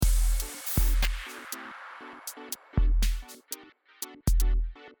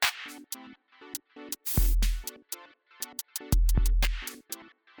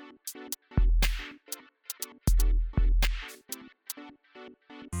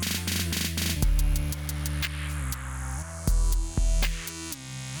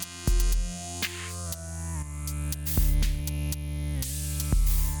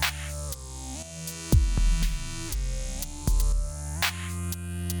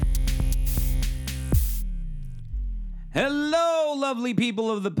Hello, lovely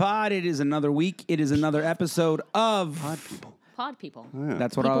people of the pod. It is another week. It is another episode of Pod people. Yeah.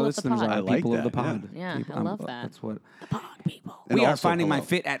 That's what People our of the listeners pod. are. I like People of that, the pod. Yeah, People, I love that. That's what. The pod people. And We are also finding my hello.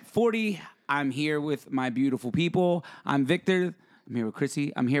 fit at 40. I'm here with my beautiful people. I'm Victor. I'm here with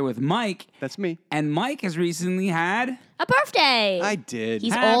Chrissy. I'm here with Mike. That's me. And Mike has recently had A birthday. I did.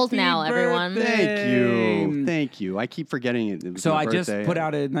 He's Happy old now, everyone. birthday. Thank you. I keep forgetting it. It was So my I just birthday. put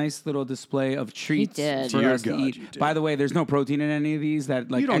out a nice little display of treats did. for Dear us to God, eat. you did. By the way, there's no protein in any of these.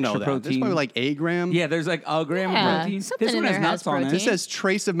 That like You don't extra know that. protein. There's probably like a gram. Yeah, there's like a gram Yeah, of protein. something This one in has there nuts has on it. protein. This says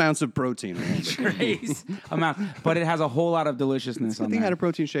trace amounts of protein. Trace amount, but it has a whole lot of deliciousness I on think I there. had a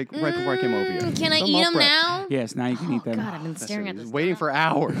protein shake right before I came over here. Can I So I'm eat all them prepped. now? Yes, now you can eat them. God, I've been staring at this. Waiting for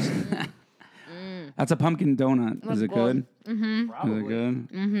hours. That's a pumpkin donut. Is it good? Mm-hmm. Is it good?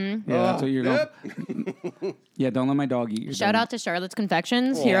 Mm-hmm. Yeah, that's what you're going. Yeah, don't let my dog eat your Shout donut. out to Charlotte's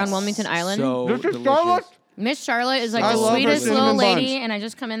Confections here on Wilmington Island. So This is delicious. Charlotte? Miss Charlotte is like I the love her sweetest little cinnamon lady, buns. and I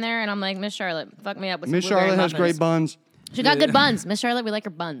just come in there and I'm like, Miss Charlotte, fuck me up with Miss some blueberry Charlotte has muffins. great buns. She got good buns. Miss Charlotte, we like her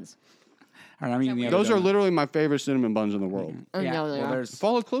buns. All right, I'm eating the other Those are donut. literally my favorite cinnamon buns in the world. Yeah, No, they well, are. there's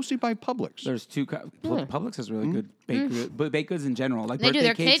Followed closely by Publix. two. Publix has really good baked goods, but baked goods in general. Like They do. birthday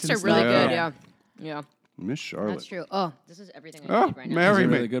Their cakes and are really stuff. good. Yeah. Yeah. Miss Charlotte. That's true. Oh, this is everything I Oh, need right now. Mary. These are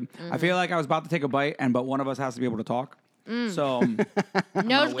me. really good. I feel like I was about to take a bite, but one of us has to be able to talk. So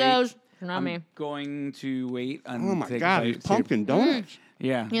Nose wait. goes. Not I'm me. going to wait and Oh my take God, a these bite. pumpkin donuts.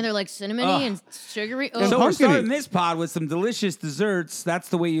 Yeah. Yeah, they're like cinnamony and sugary. Oh. So we're pumpkin-y. starting this pod with some delicious desserts. That's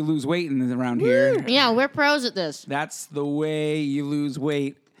the way you lose weight around here. Yeah, we're pros at this. That's the way you lose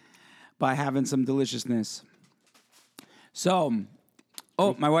weight, by having some deliciousness. So,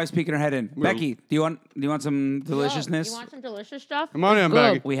 my wife's peeking her head in. Becky, do you want some deliciousness? You want some delicious stuff? Come on in,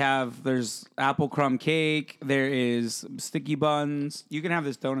 Good. Becky. There's apple crumb cake. There is sticky buns. You can have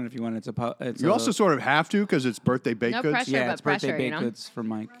this donut if you want. You also sort of have to because it's birthday baked No goods. pressure. yeah, but it's birthday pressure, baked you know? goods for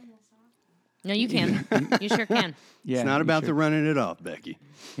Mike. No, you can. You sure can. Yeah, It's not you about should. the running it up, Becky.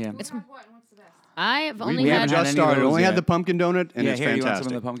 Yeah. I've only we had. haven't just had any of started. those Only had yet. the pumpkin donut, and Yeah, it's here, you want fantastic.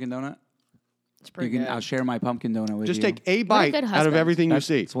 some of the pumpkin donut? It's pretty good. I'll share my pumpkin donut with Just you. take a What a bite good out of husband. everything you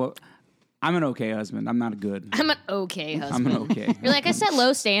see. That's what. I'm an okay husband. I'm not good. I'm an okay husband. I'm an okay. You're like, I set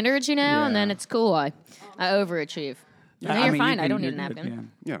low standards, and Yeah. then it's cool. I overachieve. No, you're fine. I don't need a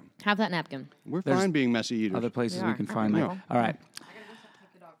napkin. Yeah, Have that napkin. we're There's fine being messy eaters. Other places We we are. can All find right, them. Michael. All right.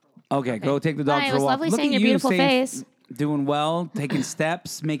 Okay, go take the dog Hi, it for a was walk. lovely Look seeing at your you, beautiful face. doing well, taking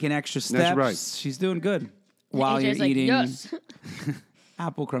steps, making extra steps. That's right. She's doing good while AJ's you're like, eating yes.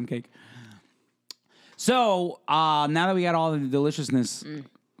 apple crumb cake. So now that we got all the deliciousness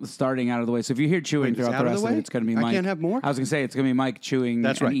starting out of the way, so if you hear chewing Wait, it's throughout out the of rest the of it, way? it's going to be I Mike. can't have more? I was going to say it's going to be Mike chewing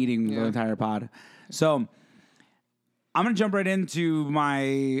That's and right. eating the entire pod. So I'm going to jump right into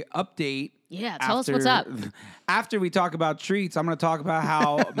my update. Yeah, tell us what's up. After we talk about treats, I'm going to talk about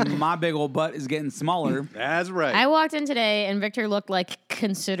how my big old butt is getting smaller. That's right. I walked in today, and Victor looked like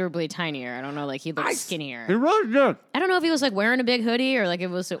considerably tinier. I don't know, like he looked It skinnier. really did. I don't know if he was like wearing a big hoodie or like it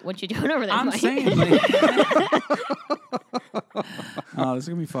was what you doing over there. I'm Mike? saying, like, oh, this is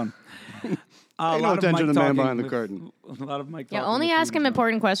gonna be fun. A Pay no lot of attention Mike to the man talking behind the with- curtain. A lot of Mike. Yeah, talking only with ask food him and stuff.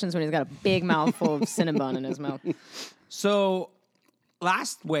 important questions when he's got a big mouthful of Cinnabon in his mouth. So,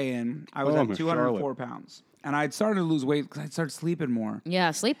 last weigh-in, I was Oh, at Miss 204 pounds, and I'd started to lose weight because I'd started sleeping more.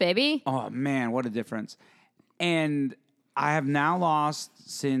 Yeah, sleep, baby. Oh man, what a difference! And I have now lost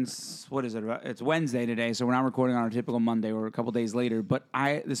since what is it? It's Wednesday today, so we're not recording on our typical Monday. We're a couple days later, but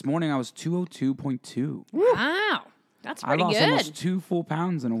this morning I was 202.2. Wow, that's I pretty lost good. almost 2 full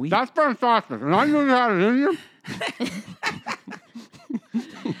pounds in a week. That's fantastic. And I knew you had it in you.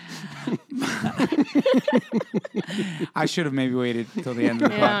 I should have maybe waited until the end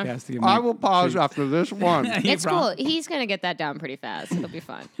of the Yeah. podcast to give I my will pause treat. after this one. It's cool. He's gonna get that down pretty fast. It'll be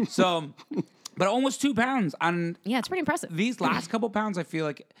fine. So, but almost 2 pounds. And Yeah, it's pretty impressive. these last couple pounds, I feel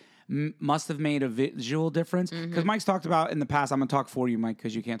like must have made a visual difference. Because Mike's talked about in the past, I'm going to talk for you, Mike,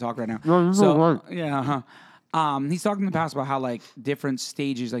 because you can't talk right now. Yeah, uh-huh. He's talked in the past about how like different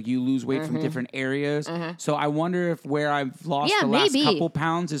stages, like you lose weight from different areas. So I wonder if where I've lost Yeah, the last maybe. couple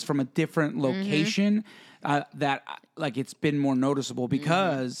pounds is from a different location that like it's been more noticeable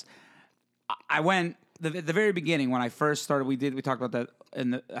because I went at the very beginning when I first started, we talked about that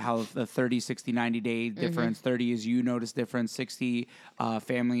in how the 30, 60, 90-day difference. 30 is you notice difference, 60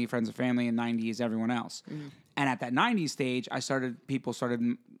 family, friends of family, and 90 is everyone else. And at that 90 stage, people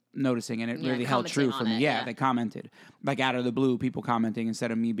started noticing, and it really held true for me. Yeah, they commented. Like out of the blue, people commenting instead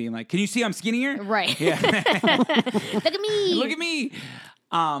of me being like, "Can you see I'm skinnier?" Right. Yeah. Look at me. Look at me.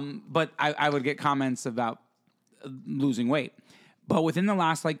 But I would get comments about losing weight. But within the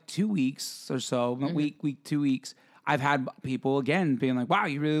last like 2 weeks or so, week, 2 weeks, I've had people again being like, "Wow,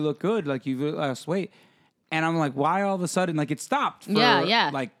 you really look good. Like you've lost weight." And I'm like, why all of a sudden? Like it stopped for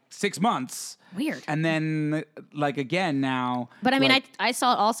like 6 months. Weird. And then like again now. But I mean, like, I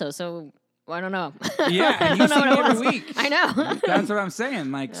saw it also, so I don't know. Yeah, and you see me every week. I know. That's what I'm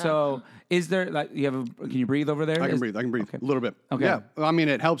saying. Like, so is there like can you breathe over there? I can breathe. I can breathe a little bit. Okay. Yeah. Well, I mean,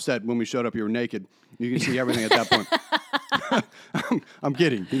 it helps that when we showed up, you were naked. You can see everything at that point. I'm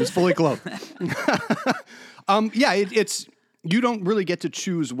kidding. He was fully clothed. Yeah, it's you don't really get to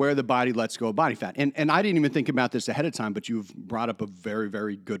choose where the body lets go of body fat. And I didn't even think about this ahead of time, but you've brought up a very,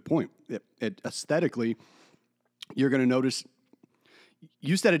 very good point. It aesthetically, you're going to notice,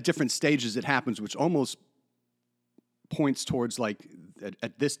 you said at different stages it happens, which almost points towards like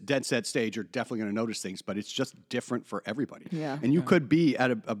at this dead set stage, you're definitely going to notice things, but it's just different for everybody. Yeah. And you could be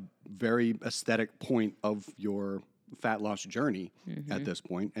at a very aesthetic point of your fat loss journey at this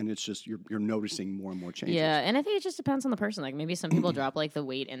point, and it's just you're noticing more and more changes. Yeah, and I think it just depends on the person. Like maybe some people drop like the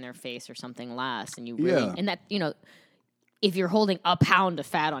weight in their face or something last, and you really and that if you're holding a pound of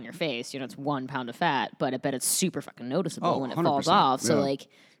fat on your face, it's 1 pound of fat, but I bet it's super fucking notiable when it falls 100%. off. So Yeah. like,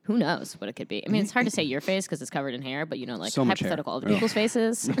 who knows what it could be? I mean, it's hard to say your face because it's covered in hair, but like So much hair. hypothetical other people's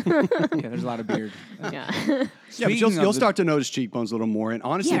faces. Yeah, there's a lot of beard. Yeah. Yeah, but you'll start to notice cheekbones a little more. And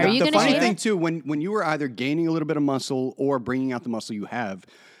honestly, Yeah, are you the gonna funny shave thing it? too, when you were either gaining a little bit of muscle or bringing out the muscle you have,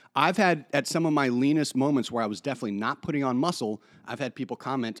 I've had at some of my leanest moments where I was definitely not putting on muscle, I've had people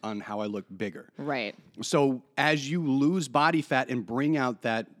comment on how I look bigger. Right. So as you lose body fat and bring out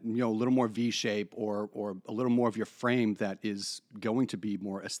that a little more V shape or a little more of your frame that is going to be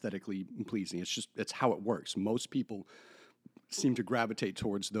more aesthetically pleasing. It's how it works. Most people seem to gravitate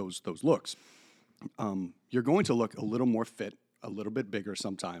towards those looks. You're going to look a little more fit, a little bit bigger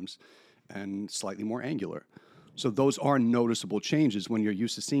sometimes, and slightly more angular. So those are noticeable changes when you're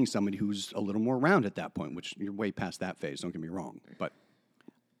used to seeing somebody who's a little more round at that point, which you're way past that phase, don't get me wrong. But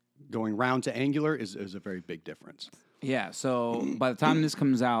going round to angular is a very big difference. Yeah, so by the time this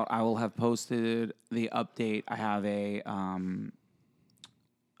comes out, I will have posted the update. I have I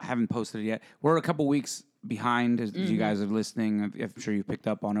haven't posted it yet. We're a couple weeks behind as you guys are listening. I'm sure you picked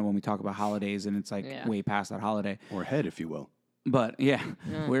up on it when we talk about holidays, and it's like way past that holiday. Or ahead, if you will. But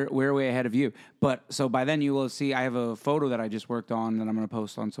we're way ahead of you. But so by then you will see I have a photo that I just worked on that I'm going to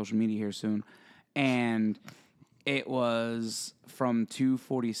post on social media here soon, and it was from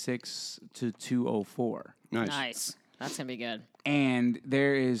 246 to 204. Nice. That's gonna be good. And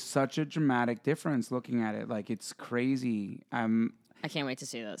there is such a dramatic difference looking at it. Like it's crazy. I can't wait to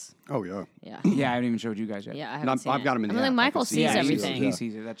see this. Oh yeah. Yeah. Yeah, I haven't even showed you guys yet. Yeah, I haven't seen I've it. got him in I the mean, app. like I Michael can see sees it. everything. He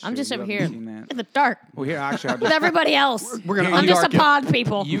sees it. That's I'm true. just You over haven't here seen that. in the dark Well, here actually, with everybody else. We're gonna I'm just a undark it. pod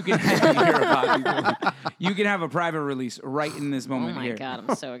people. you can you can have a private release right in this Oh moment my here. god,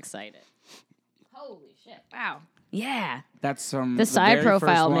 I'm so excited. Holy shit! Wow. Yeah. That's from The side very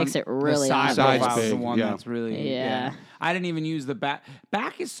profile first one. makes it really The side Side's profile is the big, one yeah. that's really Yeah. I didn't even use the back.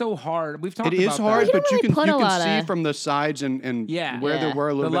 Back is so hard. We've talked It about is hard, that. don't but you really can put a lot see of- from the sides and where there were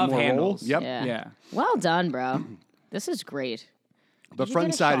a The little love bit more roll. handles. Yep. Yeah. Yeah. Well done, bro. This is great. The you front get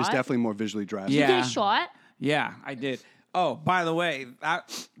and a side is shot? definitely more visually drastic. Yeah. You get a shot? Yeah, I did. Oh, by the way,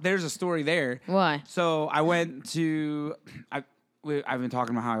 there's a story there. Why? So I went to. I've been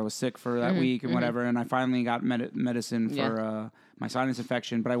talking about how I was sick for that week and whatever, and I finally got medicine for my sinus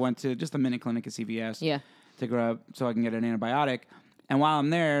infection. But I went to just a minute clinic at CVS to grab so I can get an antibiotic. And while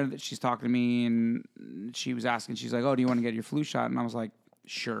I'm there, she's talking to me, and she was asking, she's like, "Oh, do you want to get your flu shot?" And I was like,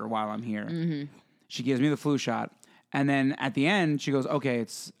 "Sure." While I'm here, she gives me the flu shot, and then at the end, she goes, "Okay,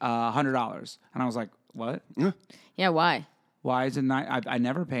 it's $100." And I was like, "What? Yeah, why? Why is it not? I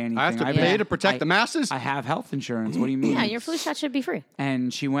never pay anything. I have to pay to protect the masses? I have health insurance. What do you mean?" Yeah, your flu shot should be free.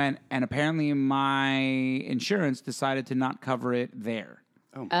 And she went, and apparently my insurance decided to not cover it there.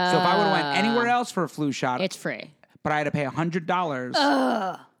 So if I would have went anywhere else for a flu shot, It's free. but I had to pay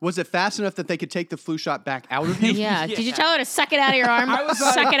 $100. Was it fast enough that they could take the flu shot back out of you? Yeah. Did you tell her to suck it out of your arm? I was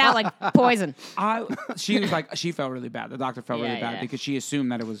like- Suck it out like poison. She was like, she felt really bad. The doctor felt really bad yeah. because she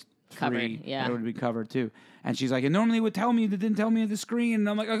assumed that it was Covered, free, yeah. that it would be covered too. And she's like, it normally would tell me, they didn't tell me at the screen. And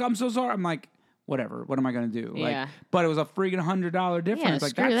I'm like, I'm so sorry. I'm like, whatever. What am I going to do? Yeah. Like, but it was a freaking $100 difference. Yeah, like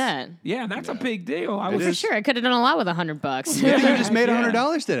screw that. Yeah, that's a big deal. I It was For is. sure, I could have done a lot with $100. Maybe you just made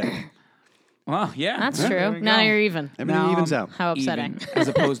 $100 today. well, yeah, That's there true. we Now go. you're even. Everything Now evens I'm out. How upsetting. Even, as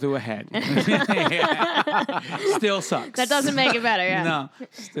opposed to ahead. Still sucks. That doesn't make it better. Yeah. No,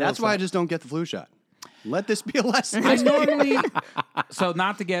 still That's why I sucks. just don't get the flu shot. Let this be a lesson. I normally, so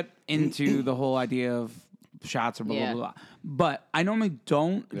not to get into the whole idea of shots or blah, Yeah. blah, blah, but I normally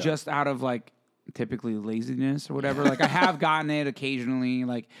don't just out of like typically laziness or whatever. Like I have gotten it occasionally,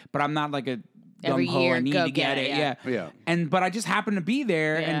 like, but I'm not like a Every gung ho. year, I need go to get get it. it, Yeah. Yeah. But I just happened to be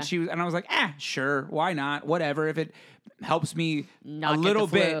there Yeah. and I was like, sure. Why not? Whatever. If it helps me Not a get little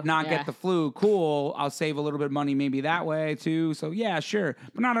the flu. bit, not Yeah. get the flu, cool. I'll save a little bit of money maybe that way too. So yeah, sure.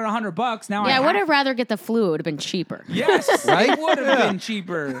 But not at $100 now. Yeah, I would have have rather get the flu. It would have been cheaper. Yes, Right? it would have been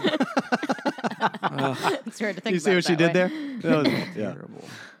cheaper. It's weird to think You see about what she it did that there? way. That was- yeah. Terrible.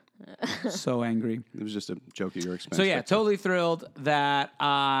 So angry. It was just a joke at your expense. So yeah, Victor. totally thrilled that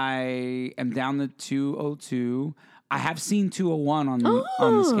I am down to 202. I have seen 201 on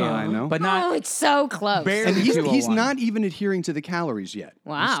the scale. I know. But Oh, not it's so close. barely And he's 201. not even adhering to the calories yet.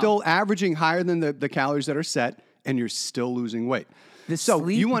 Wow. He's still averaging higher than the calories that are set, and you're still losing weight. The So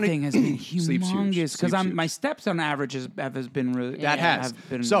sleep you wanna- thing has been Sleep's huge. humongous because Sleep's huge. my steps on average has been really That has. have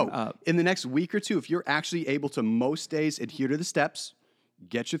been So up. in the next week or two, if you're actually able to most days adhere to the steps,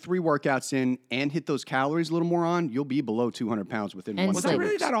 get your 3 workouts in, and hit those calories a little more on, you'll be below 200 pounds within And 1 Was to I 2 sleep.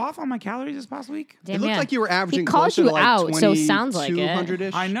 really weeks. that off on my calories this past week? Damn, It looked yeah. like you were averaging He called closer you to like out, so it sounds like it.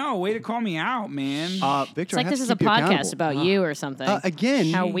 200-ish. I know. Way to call me out, man. Victor, It's like I have this to is a keep you accountable. podcast about you or something.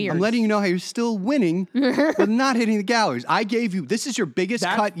 Again, How weird. I'm letting you know how you're still winning, but not hitting the calories. I gave you, this is your biggest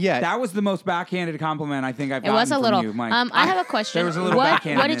cut yet. That was the most backhanded compliment I think I've It gotten was a from little. you, Mike. I have a question. There was a little what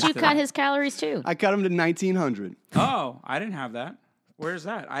backhandedness did you to cut that. his calories to? I cut him to 1,900. Oh, I didn't have that. Where's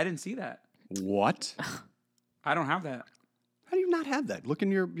that? I didn't see that. What? I don't have that. How do you not have that? Look in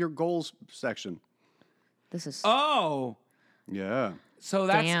your goals section. This is Oh, Yeah. so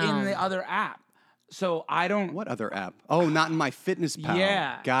that's in Damn. the other app. So I don't. What other app? Oh, not in my FitnessPal.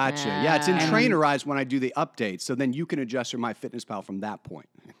 Yeah. Gotcha. Yeah, it's in Ah. Trainerize when I do the updates. So then you can adjust your MyFitnessPal from that point.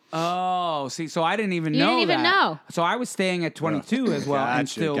 Oh, see, so I didn't even You know didn't even that. know. So I was staying at 22 as well and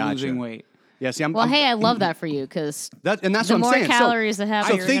Gotcha, still gotcha. losing weight. Yeah, see, I'm. well. I'm- Hey, I love that for you because that's the what I'm more saying. calories that have,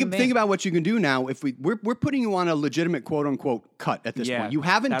 So you're think gonna be. think about what you can do now. If we're putting you on a legitimate quote unquote cut at this Yeah, point. You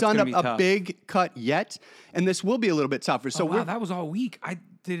haven't that's done gonna be a tough. big cut yet, and this will be a little bit tougher. So Oh, wow, we're that was all week. I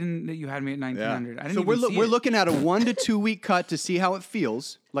didn't. You had me at 1900. I didn't So even see we're it. looking at a 1 to 2 week cut to see how it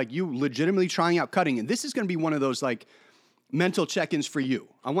feels. Like you legitimately trying out cutting, and this is going to be one of those like mental check-ins for you.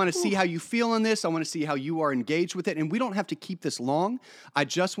 I want to see how you feel on this. I want to see how you are engaged with it, and we don't have to keep this long. I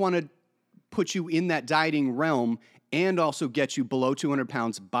just want to put you in that dieting realm and also get you below 200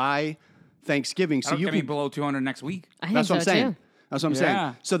 pounds by Thanksgiving, so That'll you get can. me below 200 next week. I think That's what I'm so, saying. too. That's what I'm Yeah.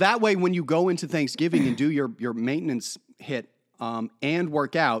 saying. So that way, when you go into Thanksgiving and do your maintenance hit and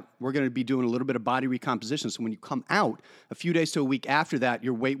work out, we're going to be doing a little bit of body recomposition. So when you come out, a few days to a week after that,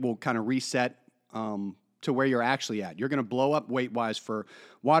 your weight will kind of reset to where you're actually at. You're going to blow up weight-wise for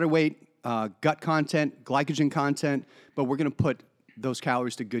water weight, gut content, glycogen content, but we're going to put those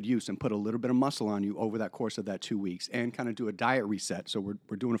calories to good use and put a little bit of muscle on you over that course of that 2 weeks and kind of do a diet reset. So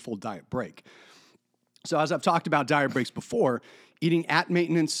we're doing a full diet break. So as I've talked about diet breaks before, eating at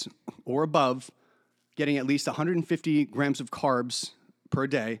maintenance or above, getting at least 150 grams of carbs per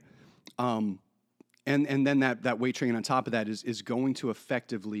day, and then that weight training on top of that is going to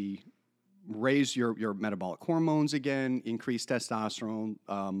effectively raise your metabolic hormones again, increase testosterone,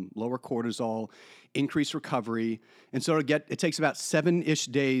 lower cortisol, increase recovery. And so it takes about 7-ish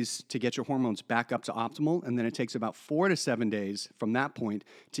days to get your hormones back up to optimal. And then it takes about 4 to 7 days from that point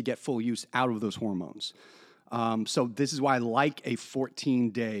to get full use out of those hormones. So this is why I like a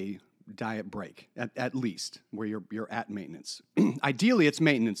 14-day diet break, at least, where you're at maintenance. Ideally, it's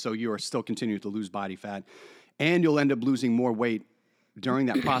maintenance, so you are still continuing to lose body fat, and you'll end up losing more weight during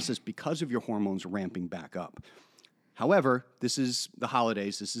that process because of your hormones ramping back up. However, this is the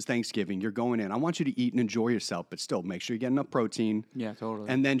holidays. This is Thanksgiving. You're going in. I want you to eat and enjoy yourself, but still make sure you get enough protein. Yeah, totally.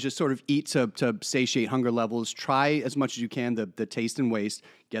 And then just sort of eat to satiate hunger levels. Try as much as you can the taste and waste.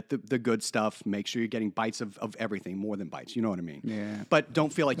 Get the good stuff. Make sure you're getting bites of everything, more than bites. You know what I mean? Yeah. But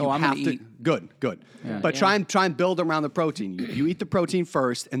don't feel like you I'm have gonna to. eat. Good. But try and build around the protein. You eat the protein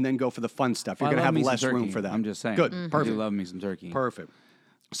first, and then go for the fun stuff. You're I going to love have me some less room turkey. for that. I'm just saying. Good. I Perfect. do love me some turkey. Perfect.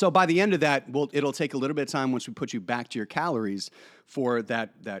 So by the end of that, it'll take a little bit of time once we put you back to your calories for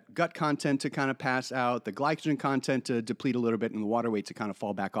that gut content to kind of pass out, the glycogen content to deplete a little bit, and the water weight to kind of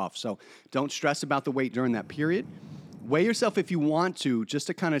fall back off. So don't stress about the weight during that period. Weigh yourself if you want to, just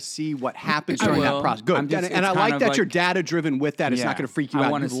to kind of see what happens I during that will. process. Good. It's And I kind like of that like- you're data-driven with that. It's Yeah. not going to freak you I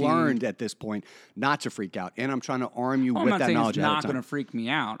out. wanna You've see- learned at this point not to freak out. And I'm trying to arm you I'm with not that saying knowledge it's ahead not of time. going to freak me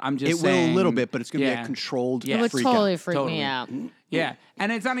out. I'm just It saying... will a little bit, but it's going to be Yeah. a controlled Yeah. It would freak totally out. freak Totally. me out. Yeah,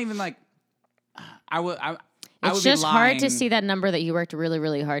 and it's not even like... I would It's be just hard to lying. see that number that you worked really,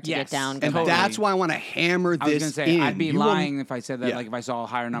 really hard to get Yes. down. And Totally. that's why I want to hammer I was this gonna say in. I'd be You will- lying if I said that. Yeah. Like if I saw a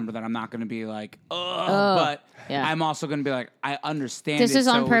higher number, that I'm not going to be like, ugh. But yeah. I'm also going to be like, I understand. This it, is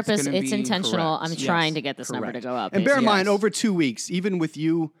on so purpose. gonna It's be intentional. correct. I'm Yes. trying to get this number to Correct. go up. And bear in basically. mind, Yes. over 2 weeks, even with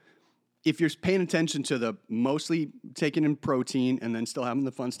you, if you're paying attention to the mostly taking in protein and then still having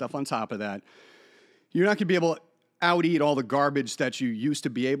the fun stuff on top of that, you're not going to be able to out-eat all the garbage that you used to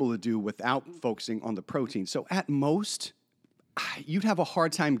be able to do without focusing on the protein. So at most, you'd have a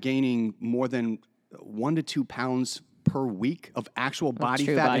hard time gaining more than 1 to 2 pounds per week of actual body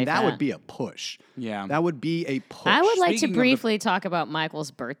true fat, body and that fat. would be a push. Yeah. That would be a push. I would like Speaking to of the- briefly talk about Michael's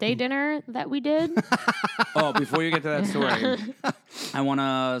birthday dinner that we did. Oh, before you get to that story, I want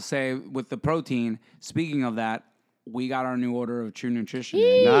to say with the protein. Speaking of that, we got our new order of True Nutrition.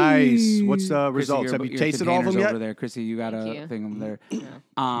 in. Nice. What's the Chrissy, results? your- Have you your tasted all of them containers yet? over there, Chrissy? You got Thank a you. thing over there.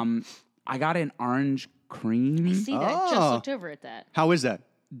 I got an orange cream, See that? Just Oh. looked over at that. How is that?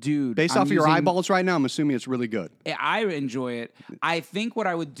 dude. Based I'm off of your using- eyeballs right now, I'm assuming it's really good. I enjoy it. I think what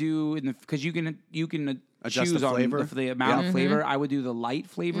I would do in the because you can Adjust the choose flavor? on the amount Yeah. of flavor. I would do the light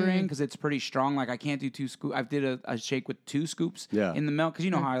flavoring because it's pretty strong. Like I can't do 2 scoops. I did a shake with 2 scoops Yeah. in the milk because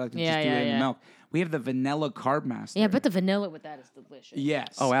you know how I like to Yeah, just do yeah, it in yeah. the milk. We have the vanilla carb master. Yeah, but the vanilla with that is delicious.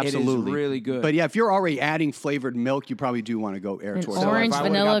 yes, Oh, absolutely. it is really good. But yeah, if you're already adding flavored milk, you probably do want to go air An towards orange if I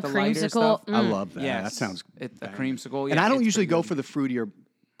would've vanilla got the lighter creamsicle. stuff, I love that. yes, That sounds. it's a creamsicle. And yeah, I don't it's usually pretty go good. for the fruitier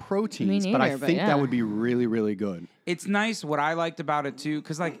proteins, but I neither, but think yeah. that would be really, really good. It's nice. What I liked about it too,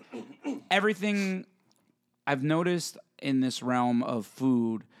 because like everything I've noticed in this realm of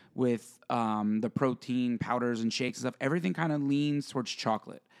food with the protein powders and shakes and stuff, everything kind of leans towards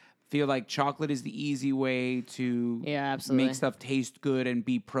chocolate. Feel like chocolate is the easy way to Yeah, absolutely. make stuff taste good and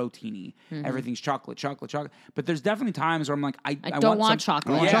be proteiny. Everything's chocolate. But there's definitely times where I'm like, I don't want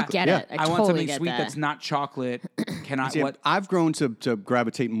chocolate. I I get Yeah. it. I want totally something get sweet that. that's not chocolate. Cannot See, what I've grown to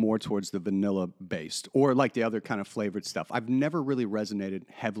gravitate more towards the vanilla based or like the other kind of flavored stuff. I've never really resonated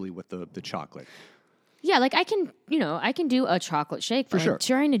heavily with the chocolate. Yeah, like I can do a chocolate shake. But sure. like,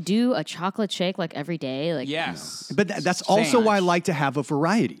 trying to do a chocolate shake like every day, like yes. But that's also Same. why I like to have a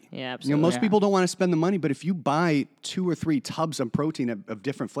variety. Yeah, You know, absolutely. most Yeah. people don't want to spend the money, but if you buy 2 or 3 tubs of protein of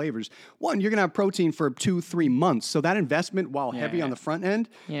different flavors, one, you're going to have protein for 2-3 months. So that investment, while heavy yeah. on the front end,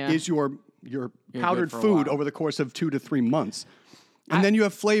 Yeah. is your powdered for a food while. over the course of 2 to 3 months. And then you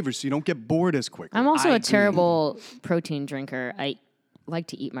have flavors, so you don't get bored as quickly. I'm also I a agree. terrible protein drinker. I like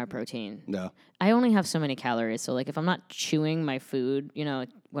to eat my protein. No. I only have so many calories, so like if I'm not chewing my food, you know,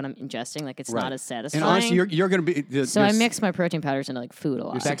 when I'm ingesting, like it's not as satisfying. And honestly, you're going to be... so I mix my protein powders into like food a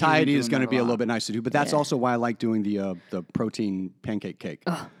lot. Your Becky's been satiety is doing going to that be a a little lot. bit nice to do, but that's Yeah. also why I like doing the protein pancake cake.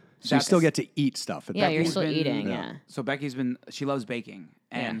 So you That's- still get to eat stuff. Yeah, you're Becky's still been- eating, yeah. So she loves baking.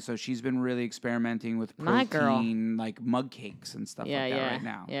 And so she's been really experimenting with My protein, girl. like mug cakes and stuff Yeah, like that yeah, right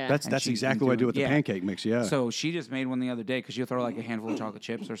now. yeah. That's And she's exactly been what I do doing- with the yeah. pancake mix, yeah. So she just made one the other day because she'll throw like a handful of chocolate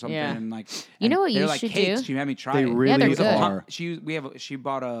chips or something, Yeah. and like You know what they're you like should cakes. do? She had me try They it. really they're It was a good. are. She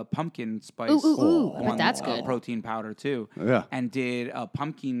bought a pumpkin spice. Ooh, I bet one, that's good. protein powder too. Yeah. and did a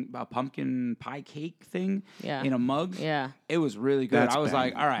pumpkin pie cake thing. Yeah. in a mug. Yeah. it was really good. That's I was bang.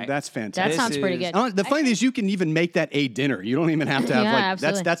 like, all right, That's fantastic. That sounds pretty is- good. The funny thing is, you can even make that a dinner. You don't even have to have Yeah, like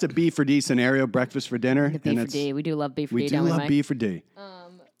absolutely. that's a B for D scenario, breakfast for dinner. Beef and for it's- D. We do love beef for We D, do don't we, love Mike? B for D.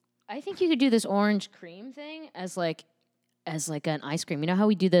 I think you could do this orange cream thing as like an ice cream. You know how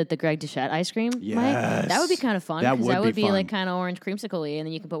we do the Greg Duchette ice cream, Mike? That would be Yes. kind of fun. That 'cause would that would be be like fun. kind of orange creamsicle-y, and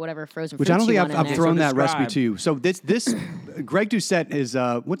then you can put whatever frozen Which fruits I don't think you I've, want in I've there. thrown So that recipe describe. to you. So this Greg Doucette is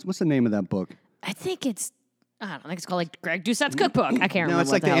what's the name of that book? I think it's. I don't think it's called like Greg Doucette's cookbook. I can't remember. No,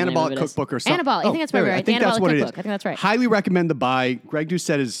 it's what like the hell name of Anabolic it is. Cookbook or something. Anabolic. I think that's there probably we go. right. I think the that's Anabolic what it is. Cookbook. I think that's right. Highly recommend to buy. Greg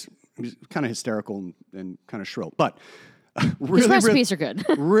Doucette is kind of hysterical and kind of shrill, but really, His recipes are good.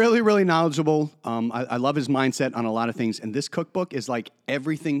 really, really knowledgeable. I love his mindset on a lot of things. And this cookbook is like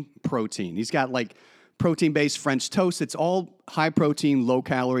everything protein. He's got like protein-based French toast. It's all high protein, low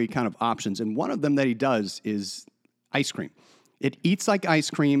calorie kind of options. And one of them that he does is ice cream. It eats like ice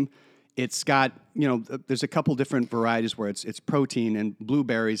cream. It's got, there's a couple different varieties where it's protein and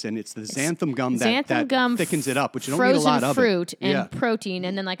blueberries, and it's the xanthan gum that gum thickens it up, which you don't need a frozen lot of fruit it. and Yeah. protein,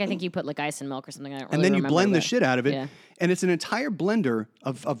 and then like I think you put like ice and milk or something. I don't And really then you remember, blend the but- shit out of it. Yeah. And it's an entire blender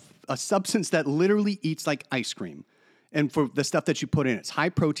of a substance that literally eats like ice cream. And for the stuff that you put in, it's high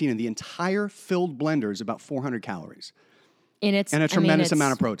protein, and the entire filled blender is about 400 calories. And it's And a tremendous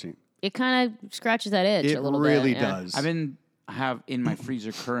amount of protein. It kind of scratches that itch a little bit. It really yeah. does. I have in my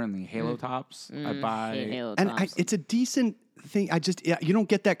freezer currently Halo Tops. I buy Halo And Tops. it's a decent thing. You don't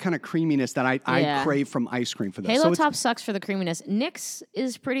get that kind of creaminess that I crave from ice cream for this. Halo So Top sucks for the creaminess. Nick's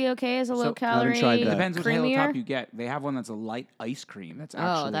is pretty okay as a low calorie. tried It that. depends what Halo creamier. Top you get. They have one that's a light ice cream. That's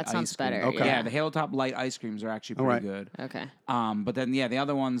actually that sounds ice cream. better, Okay. Yeah, the Halo Top light ice creams are actually pretty right. good. Okay. But then the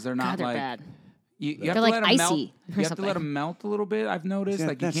other ones they're not God, they're like bad. You have They're to like let them melt. icy or You have to something. let them melt a little bit. I've noticed Yeah,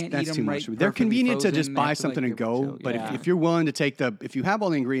 like you can't eat too them much. right. They're perfectly convenient to frozen. just They buy have to, something and give them go. chill. But Yeah. if you're willing to if you have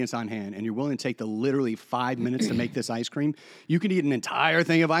all the ingredients on hand and you're willing to take the literally 5 minutes to make this ice cream, you can eat an entire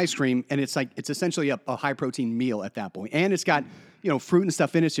thing of ice cream, and it's essentially a high protein meal at that point. And it's got fruit and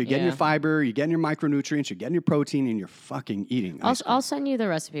stuff in it, so you're getting your fiber, you're getting your micronutrients, you're getting your protein, and you're fucking eating. I'll send you the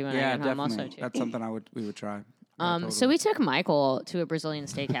recipe when I Yeah, get home. definitely. Also, too. That's something we would try. So we took Michael to a Brazilian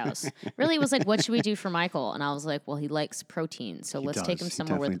steakhouse. Really, it was like, what should we do for Michael? And I was like, well, he likes protein, so let's take him does. He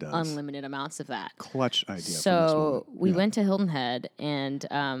somewhere with definitely does. unlimited amounts of that. Clutch idea. So we went to Hilton Head, and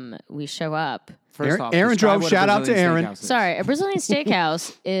we show up. First off, Aaron describe drove. what a Shout out to Brazilian Aaron. steakhouse is. Sorry, a Brazilian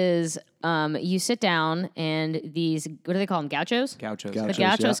steakhouse is you sit down and these, what do they call them, gauchos? Gauchos. The Gauchos,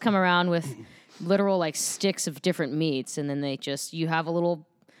 gauchos yeah. come around with literal like sticks of different meats, and then you have a little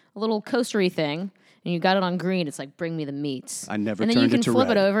coastery thing, and you got it on green. It's like, bring me the meats. I never And then you turned can it to flip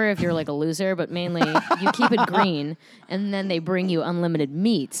red. it over if you're like a loser, but mainly you keep it green, and then they bring you unlimited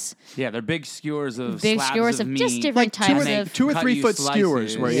meats. Yeah, they're big skewers of Big slabs skewers of of just meat. different Like two types or- of. 2 or cut 3 you foot slices.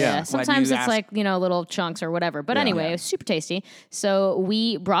 skewers where, Yeah, When sometimes you it's ask- like, little chunks or whatever. But anyway, it was super tasty. So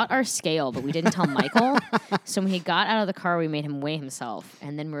we brought our scale, but we didn't tell Michael. So when he got out of the car, we made him weigh himself.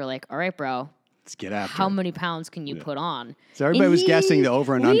 And then we were like, all right, bro, Let's get after how it. many pounds can you put on? So everybody And was guessing the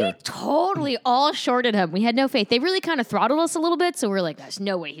over and we under. totally all shorted him. We had no faith. They really kind of throttled us a little bit. So we're like, there's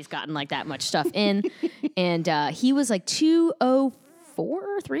no way he's gotten like that much stuff in. And he was like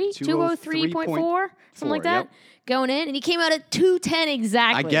 204, 3? 203.4, something like that. yep. Going in, and he came out at 210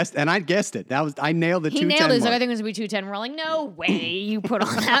 exactly. I guessed it. I nailed the He 210 nailed it. He's like, I mark. think it was going to be 210. We're like, no way you put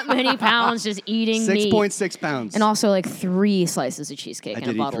on that many pounds just eating meat. 6.6 pounds. And also like 3 slices of cheesecake I and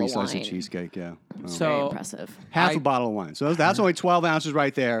did a eat bottle 3 of wine. slices of cheesecake, yeah. Oh. Very So impressive. Half a bottle of wine. So that's only 12 ounces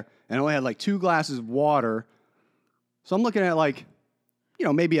right there. And I only had like 2 glasses of water. So I'm looking at like,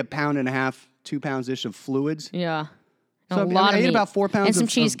 maybe a pound and a half, 2 pounds-ish of fluids. Yeah. So a lot I of ate meat. about 4 pounds and some of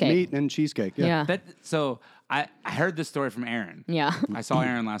cheesecake. meat and cheesecake. Yeah. Yeah. So I heard this story from Aaron. Yeah. I saw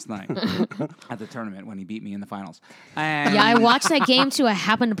Aaron last night at the tournament when he beat me in the finals. And Yeah, I watched that game too. I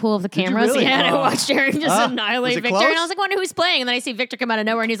happened to pull up the cameras. really? Yeah, and I watched Aaron just Was annihilate it Victor. close? And I was like, wonder who's playing. And then I see Victor come out of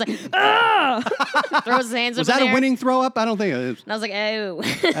nowhere and he's like, ah! Throws his hands Was up in that the a air. winning throw up? I don't think it is. And I was like, oh.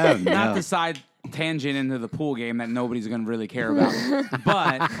 Oh, not no. the side tangent into the pool game that nobody's going to really care about.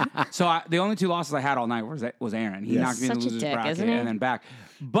 But so the only 2 losses I had all night was Aaron. He Yes. knocked me in the Such a losers dick, bracket isn't he? and then back.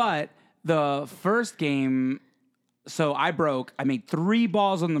 But the first game, so I made 3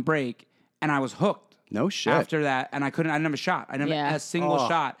 balls on the break and I was hooked. No shit. After that, and I didn't have a shot. I didn't have Yeah. a single Oh.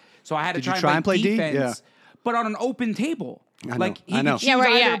 shot. So I had to Did you try, try and play D? defense, Yeah. but on an open table. I know. Like he I know. could Yeah, choose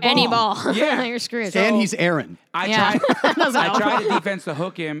right, either yeah. Any ball. Yeah. You're screwed. And he's Aaron. I Yeah. tried. Doesn't I help. tried a defense to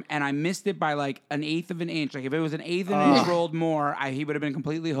hook him, and I missed it by like an eighth of an inch. Like if it was an eighth of an inch rolled more, he would have been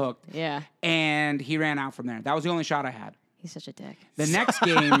completely hooked. Yeah. And he ran out from there. That was the only shot I had. He's such a dick. The next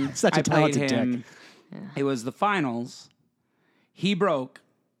game, Such a I played talented him. It was the finals. He broke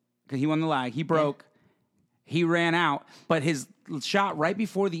because he won the lag. He broke. He ran out, but his shot right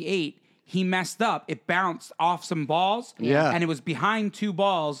before the 8. He messed up. It bounced off some balls. Yeah. And it was behind 2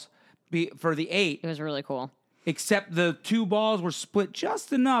 balls for the 8. It was really cool. Except the 2 balls were split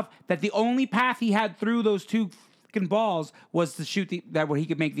just enough that the only path he had through those 2 fucking balls was to shoot where he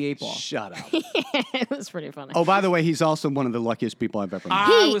could make the 8 ball. Shut up. It was pretty funny. Oh, by the way, he's also one of the luckiest people I've ever met.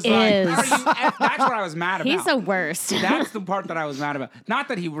 I He was is. like, that's what I was mad about. He's the worst. That's the part that I was mad about. Not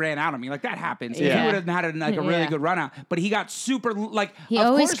that he ran out on me. Like, that happens. If Yeah. he would have had a really Yeah. good run out. But he got super, like, He of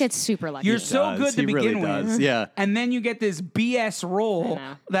always course, gets super lucky. You're He so does. good to He begin really with. does. Yeah. And then you get this BS I roll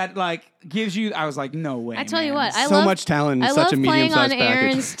know. that, like, gives you, I was like, no way. I tell you man. what, I So love much talent in I such love a playing on medium-sized package.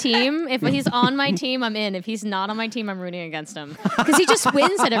 Aaron's team. If he's on my team, I'm in. If he's not on my team, I'm rooting against him because he just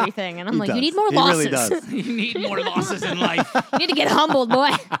wins at everything. And I'm like, does. you need more He losses. really does. You need more losses in life. You need to get humbled, boy.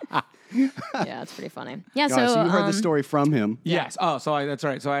 Yeah, it's pretty funny. Yeah, All right, so you heard the um, story from him. Yes. Oh, that's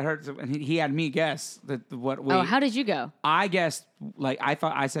right. So I heard, and he had me guess that what we. Oh, how did you go? I guessed like I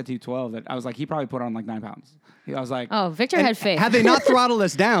thought I said 212. That I was like he probably put on like 9 pounds. I was like, Oh, Victor had faith. Had they not throttled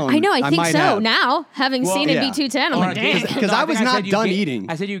us down, I know. I think might so. have. Now, having seen it yeah. be 210, I'm like, dang. Because I was think not said you done eating.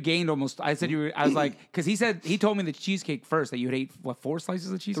 I said you gained almost. I said you were. I was like, because he told me the cheesecake first that you had ate 4 slices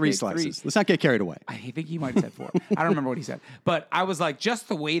of cheesecake. 3 slices. Let's not get carried away. I think he might have said 4. I don't remember what he said, but I was like, just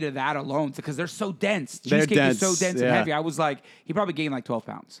the weight of that alone, because they're so dense. Cheesecake is so dense and yeah. heavy. I was like, he probably gained like 12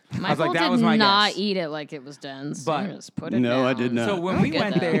 pounds. I was Michael like, that did was my not guess. eat it like it was dense. But- Just put it No, I down. did not. So when we get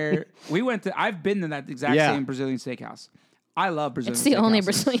went that. there, we went to. I've been to that exact Yeah. same Brazilian steakhouse. I love Brazilian. It's the only steakhouses.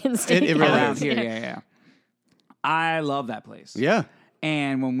 Brazilian steak It really around is. here. Yeah. I love that place. Yeah.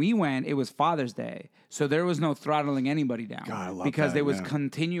 And when we went, it was Father's Day, so there was no throttling anybody down. God, I love because that, there was yeah.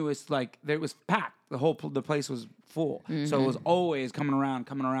 continuous, like there was packed. The place was full, so it was always coming around.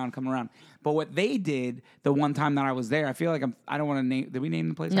 But what they did the one time that I was there, I feel like I don't want to name. Did we name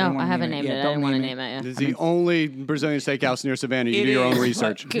the place? No, don't wanna I haven't name named it. I don't didn't want to name it. This Yeah. is the only Brazilian steakhouse near Savannah. You It do your own is,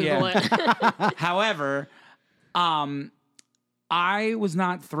 research. but- Google it. However, I was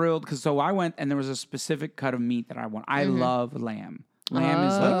not thrilled because I went and there was a specific cut of meat that I want. I love lamb. Lamb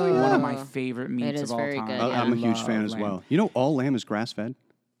is like one of my favorite meats is of all very time. good, I- I'm a huge love fan as lamb. well. You know, all lamb is grass fed.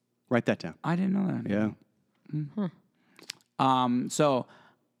 Write that down. I didn't know that. Yeah. So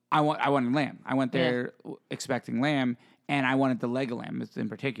I wanted lamb. I went there expecting lamb, and I wanted the leg of lamb in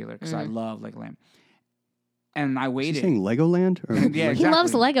particular because I love leg of lamb. And I Is he waited. saying Legoland? Or Yeah, He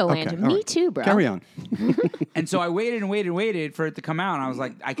loves exactly. Legoland. Okay, all Me right. too, bro. Carry on. And so I waited and waited for it to come out. And I was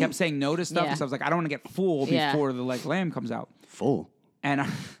like, I kept saying no to stuff Yeah. because I was like, I don't want to get full Yeah. before the leg of lamb comes out. Full. And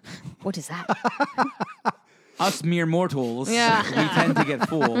What is that? us mere mortals, Yeah. we tend to get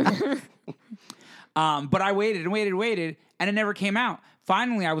full. But I waited and waited, and it never came out.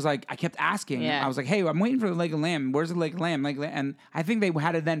 Finally, I was like, I kept asking. Yeah. I was like, hey, I'm waiting for the leg of lamb. Where's the leg of lamb? And I think they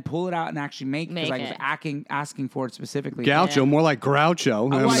had to then pull it out and actually make because I was it. asking for it specifically. Gaucho, more like Groucho.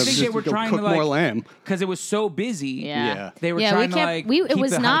 Well, I I'm think gonna they were go trying cook to like more lamb. because it was so busy. Yeah. They were we trying to kept, like. it keep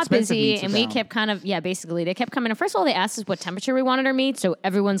was the not expensive busy, meats and we down. kept kind of basically they kept coming in. First of all, they asked us what temperature we wanted our meat, so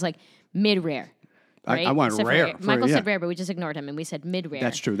everyone's like mid rare. Right? I wanted Except for rare. Michael yeah. said rare, but we just ignored him and we said mid rare.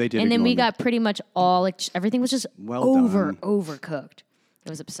 That's true. They did And then ignore we me. got pretty much all like everything was just Well done. overcooked. It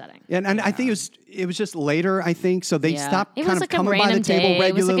was upsetting. And I think it was just later. I think so. They Yeah. stopped It kind was of like a coming by random the table day.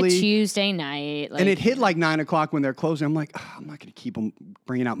 regularly. It was like a Tuesday night. Like, and it hit like 9:00 when they're closing. I'm like, I'm not going to keep them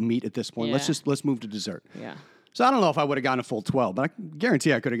bringing out meat at this point. Yeah. Let's move to dessert. yeah. So I don't know if I would have gotten a full 12, but I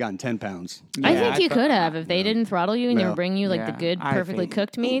guarantee I could have gotten 10 pounds. I Yeah, think I you thought- could have if they didn't throttle you and they No. were bringing you like the Yeah, good, I perfectly think-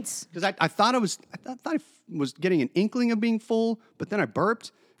 cooked meats. Because I thought I was getting an inkling of being full, but then I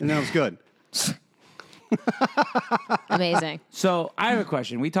burped and then I was good. Amazing. So I have a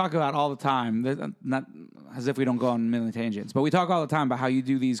question. We talk about all the time, not as if we don't go on a million tangents, but we talk all the time about how you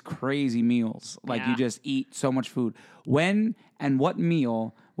do these crazy meals. Like Yeah. you just eat so much food. When and what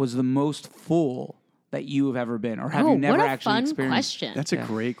meal was the most full that you have ever been, or have you never what a actually fun experienced? question. That's a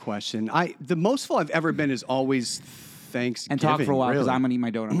great question. The most full I've ever been is always Thanksgiving. And talk for a while because really. I'm gonna eat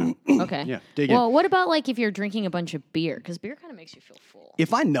my donut now. Okay. Yeah, dig in. Well, what about like if you're drinking a bunch of beer? Because beer kind of makes you feel full.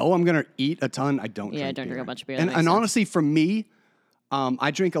 If I know I'm going to eat a ton, I don't Yeah, drink don't beer. drink a bunch of beer. That And, makes and sense. honestly, for me,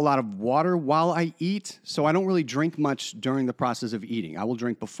 I drink a lot of water while I eat, so I don't really drink much during the process of eating. I will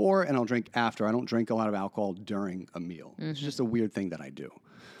drink before and I'll drink after. I don't drink a lot of alcohol during a meal. It's Mm-hmm. just a weird thing that I do.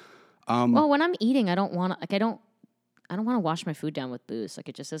 Well, when I'm eating, I don't want to like I don't want to wash my food down with booze. Like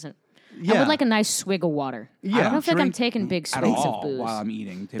it just isn't. I Yeah. would like a nice swig of water. I Yeah, don't feel like I'm drink taking big At swigs of all booze. while I'm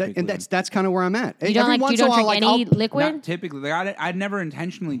eating. That- Typically, and that's kind of where I'm at. You don't Every like once you in a don't while, drink like, any I'll- liquid. Not typically. Like, I never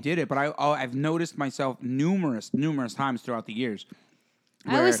intentionally did it, but I've noticed myself numerous times throughout the years.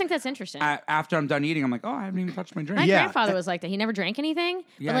 I always where think that's interesting. after I'm done eating, I'm like, oh, I haven't even touched my drink. My Yeah. grandfather was like that. He never drank anything,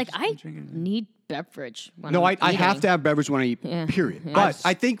 Yeah, but like just I didn't drink anything. need beverage. When No, I'm I have eating. to have beverage when I eat, Yeah. period. Yeah. But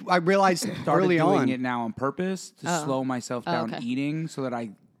I think I realized Started early doing on. it now on purpose to slow myself down okay. eating so that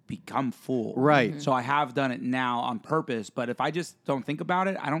I become full. Right. Mhm. So I have done it now on purpose, but if I just don't think about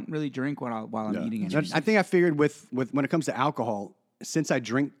it, I don't really drink while I'm eating That- anything. I think I figured with when it comes to alcohol, since I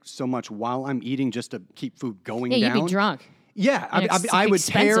drink so much while I'm eating just to keep food going Yeah, down. you'd be drunk. Yeah, And it's I would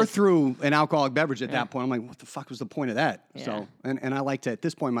tear expensive. through an alcoholic beverage at that point. I'm like, what the fuck was the point of that? Yeah. So, and I like to, at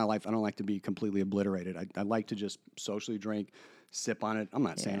this point in my life, I don't like to be completely obliterated. I like to just socially drink, sip on it. I'm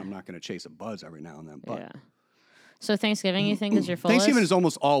not saying I'm not going to chase a buzz every now and then, but Yeah. So Thanksgiving, you think is your fullest? Thanksgiving is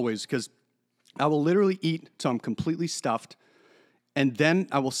almost always because I will literally eat till I'm completely stuffed, and then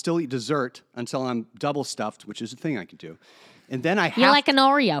I will still eat dessert until I'm double stuffed, which is a thing I can do. And then I have You're like an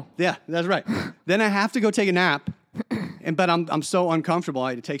Oreo. yeah, that's right. Then I have to go take a nap, but I'm so uncomfortable.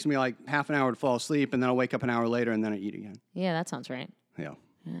 It takes me like half an hour to fall asleep, and then I'll wake up an hour later, and then I eat again. Yeah, that sounds right. Yeah.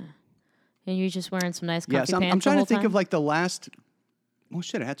 And you're just wearing some nice comfy Yeah, so pants I'm trying the to whole think time? of like the last well,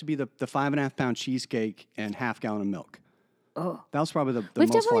 shit, it had to be the 5.5 pound cheesecake and half gallon of milk. Oh. That was probably the We've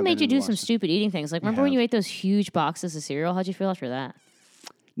most definitely fun made you dinner do to some watch. stupid eating things. Like, remember when you ate those huge boxes of cereal? How'd you feel after that?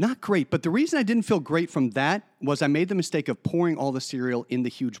 Not great, but the reason I didn't feel great from that was I made the mistake of pouring all the cereal in the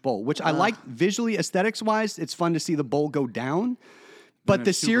huge bowl, which I like visually, aesthetics-wise. It's fun to see the bowl go down. But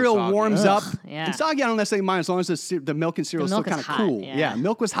the it's super cereal soggy. warms up. yeah. And soggy, I don't necessarily mind as long as the milk and cereal is still milk is kind of hot, cool. yeah.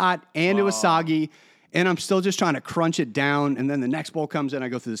 Milk was hot and it was soggy. And I'm still just trying to crunch it down. And then the next bowl comes in. I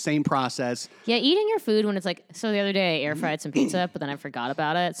go through the same process. Yeah, eating your food when it's like, so the other day I air fried some pizza, but then I forgot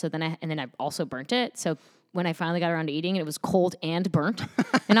about it. So then I also burnt it. So when I finally got around to eating it, it was cold and burnt.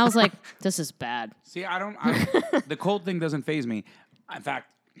 And I was like, this is bad. See, the cold thing doesn't faze me. In fact,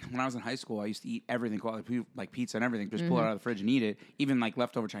 when I was in high school, I used to eat everything cold, like pizza and everything. Just pull it out of the fridge and eat it. Even like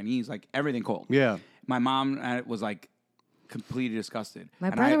leftover Chinese, like everything cold. Yeah. My mom was like completely disgusted. My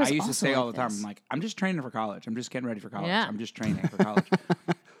and brother I was used to also say all like the time, this. I'm like, I'm just training for college. I'm just getting ready for college. Yeah. I'm just training for college.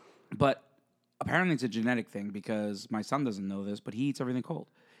 But apparently it's a genetic thing because my son doesn't know this, but he eats everything cold.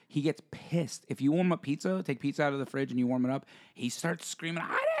 He gets pissed. If you warm up pizza, take pizza out of the fridge and you warm it up, he starts screaming, I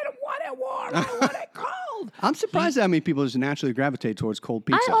didn't want it warm. I want it cold. I'm surprised how many people just naturally gravitate towards cold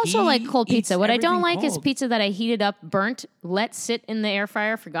pizza. I also He like cold pizza. eats What I don't everything like is cold. pizza that I heated up, burnt, let sit in the air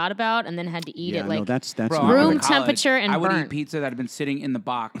fryer, forgot about, and then had to eat yeah, it like no, that's Bro, not I went room to right. college, temperature and I would burnt. eat pizza that had been sitting in the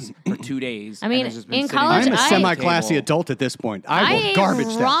box for 2 days. I mean, and has just been in sitting college, I'm a I- semi-classy table. adult at this point. I I will ate garbage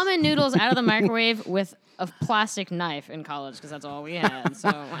that. ramen noodles out of the microwave with a plastic knife in college because that's all we had. So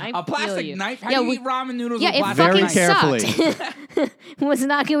I A feel plastic you. knife? How yeah, do you we- eat ramen noodles yeah, with it plastic Very fucking knife? carefully. sucked. It was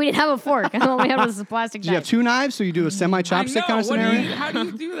not good. We didn't have a fork. All we had was a plastic Do you have knife. 2 knives so you do a semi-chopstick kind of scenario? How do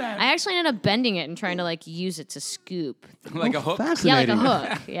you do that? I actually ended up bending it and trying to like use it to scoop. Like a hook? Yeah, like Fascinating. a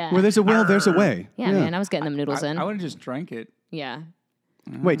hook. Yeah. Where there's a will, there's a way. yeah, man, I was getting them noodles in. I would have just drank it. yeah.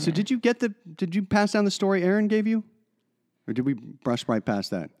 Wait, so did you pass down the story Aaron gave you? Or did we brush right past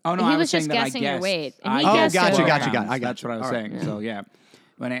that? Oh no, He I was saying just that I guessing your guessed. weight, and he I guessed guessed it. 12 Gotcha. pounds. I got That's you. what I was All right. saying. So yeah.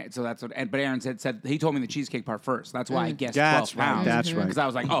 So that's what. But Aaron said he told me the cheesecake part first. That's why I guessed That's 12 right, pounds. that's right. Because I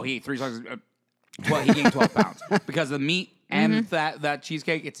was like, oh, he ate 3 slices. Well, he gained 12 pounds because the meat and that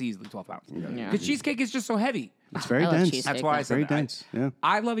cheesecake. It's easily 12 pounds. Yeah. The cheesecake is just so heavy. It's very I love dense. cheesecake. That's why I said Very that. dense. Yeah.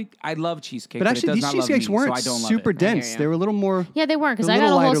 I love cheesecake, But actually, it does these not love cheesecakes me, weren't so I don't love super it. dense. you. They were a little more. Yeah, they weren't because A I got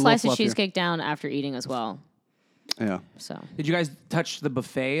little a whole lighter, slice little of fluffier. cheesecake down after eating as well. Yeah. So Did you guys touch the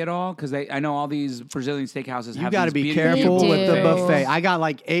buffet at all? Because I know all these Brazilian steakhouses You have got to these be beautiful careful They with the do. buffet. I got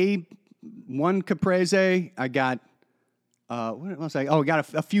like one caprese. I got what was I? Oh, I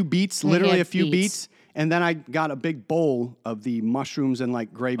got a few beets, literally had a few beets. beets, and then I got a big bowl of the mushrooms and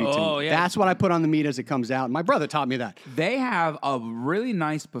like gravy. Oh, tea. yeah. That's what I put on the meat as it comes out. My brother taught me that. They have a really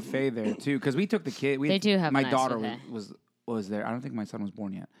nice buffet there too. Because we took the kid. They do have a my nice daughter buffet. was there. I don't think my son was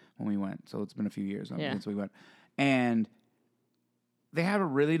born yet when we went, so it's been a few years Yeah. since we went. And they have a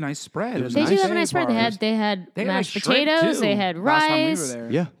really nice spread. It was they nice. do have a nice spread. bars. They had They had, mashed like, shrimp, potatoes. too, They had last time we were rice.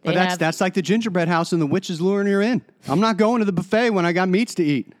 there. Yeah, but They have- that's like the gingerbread house and the witch's luring you in. I'm not going to the buffet when I got meats to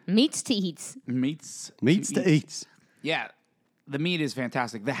eat. Meats to eat. Meats Meats to eat. Yeah, the meat is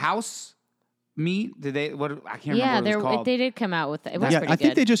fantastic. The house meat. Did they? What I can't Yeah, remember what it was called. they did come out with it. It was Yeah, pretty I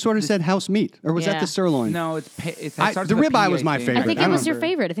think good. they just sort of said house meat, or was that Yeah. the sirloin? No, it starts the with a ribeye P, was my I favorite. I think I it was your remember.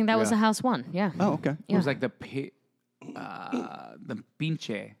 favorite. I think that was Yeah. the house one. Yeah. Oh, okay. It was like the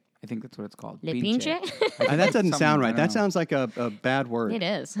pinche. I think that's what it's called. Le pinche? That doesn't Something, sound I right. don't That know. sounds like a bad word. It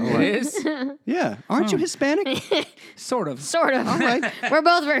is. It is Yeah. Aren't you Hispanic? sort of. Sort of. right. We're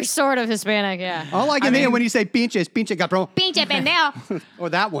both very sort of Hispanic, yeah. All I can think of mean- when you say pinche is pinche cabrón. Pinche pendejo. Or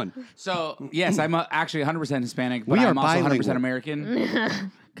that one. So yes, I'm actually 100% Hispanic, but We are I'm also 100% bilingual.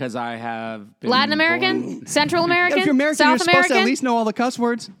 American because I have been Latin born- American? Central American? If you're American, South you're supposed American? to at least know all the cuss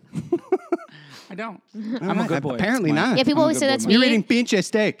words. I don't. All I'm a right, good boy. apparently Mike. not. Yeah, people I'm a always good say boy, that's Mike. me. You're eating pinche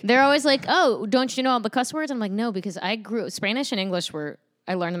steak. They're always like, oh, don't you know all the cuss words? I'm like, no, because I Spanish and English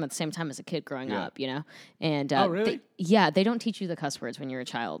I learned them at the same time as a kid growing up, you know? And Oh, really? they don't teach you the cuss words when you're a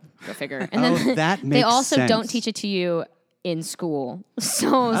child. Go figure. And then Oh, that they makes also don't sense. teach it to you in school. So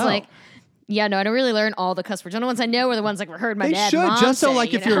I was Oh. like, yeah, no, I don't really learn all the cuss words. The only ones I know are the ones like I heard my They dad should, and mom just so say,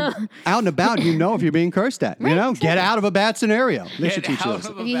 like you if know? you're out and about, you know if you're being cursed at. You know, get out of a bad scenario. They should Get teach you out those.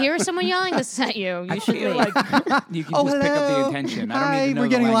 of If you hear someone yelling this at you, you should feel leave. like you can Oh, just pick up the hello. attention. I don't Hi, need to know we're the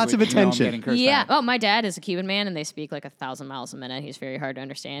getting lots of language to know I'm attention. getting cursed Yeah. at. Oh, my dad is a Cuban man, and they speak like 1,000 miles a minute. He's very hard to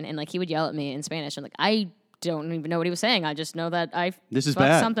understand, and like he would yell at me in Spanish. I'm like, I don't even know what he was saying. I just know that I This is fucked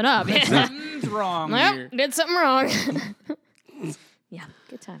bad. something up. Yeah. Something's wrong Well, here. did something wrong. Yeah,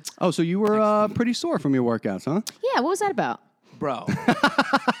 good times. Oh, so you were pretty sore from your workouts, huh? Yeah, what was that about? Bro.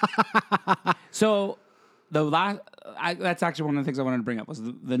 So that's actually one of the things I wanted to bring up was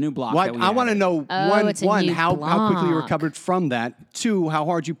the new block. What That I want to know it's a one new how quickly you block. recovered from that. Two, how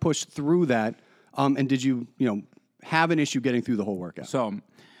hard you pushed through that, and did you have an issue getting through the whole workout? So,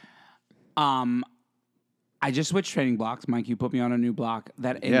 I just switched training blocks. Mike, you put me on a new block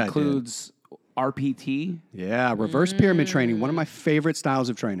that Yeah, I did. includes RPT. Yeah, reverse pyramid training, one of my favorite styles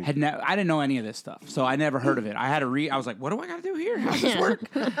of training. I didn't know any of this stuff, so I never heard of it. I had to I was like, what do I got to do here? How does this work?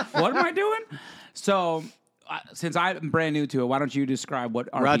 What am I doing? So, since I'm brand new to it, why don't you describe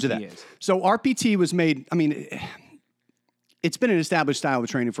what RPT Roger that. is? So RPT was made, it's been an established style of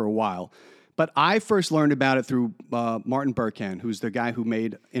training for a while, but I first learned about it through Martin Burkhan, who's the guy who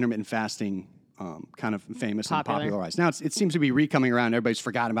made intermittent fasting kind of famous Popular. and popularized. Now, it seems to be re-coming around. Everybody's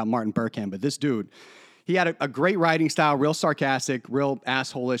forgotten about Martin Burkhan, but this dude, he had a great writing style, real sarcastic, real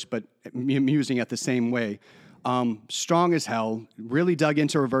asshole-ish, but amusing at the same way. Strong as hell, really dug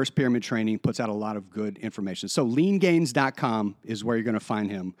into reverse pyramid training, puts out a lot of good information. So leangains.com is where you're going to find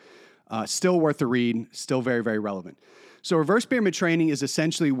him. Still worth the read, still very, very relevant. So reverse pyramid training is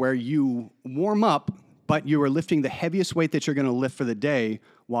essentially where you warm up, but you are lifting the heaviest weight that you're going to lift for the day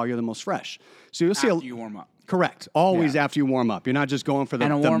while you're the most fresh. So you'll see After you warm up. Correct. Always Yeah. after you warm up. You're not just going for the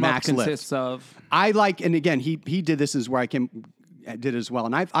And a warm up max lift. consists of I like, and again, he did this is where I did as well,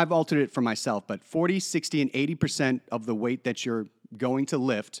 and I've altered it for myself, but 40, 60, and 80% of the weight that you're going to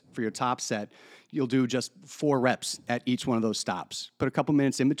lift for your top set, you'll do just 4 reps at each one of those stops. Put a couple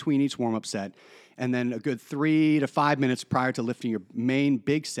minutes in between each warm-up set, and then a good 3 to 5 minutes prior to lifting your main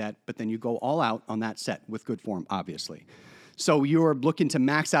big set, but then you go all out on that set with good form, obviously. So you're looking to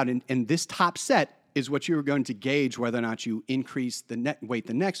max out, and this top set is what you're going to gauge whether or not you increase the net weight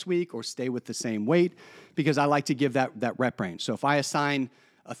the next week or stay with the same weight, because I like to give that rep range. So if I assign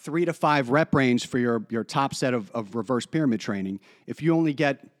a 3 to 5 rep range for your top set of reverse pyramid training, if you only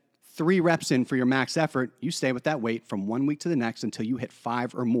get 3 reps in for your max effort, you stay with that weight from 1 week to the next until you hit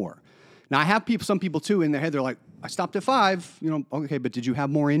 5 or more. Now, I have some people too in their head, they're like, I stopped at 5, okay, but did you have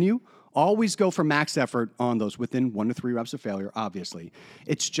more in you? Always go for max effort on those within 1 to 3 reps of failure, obviously.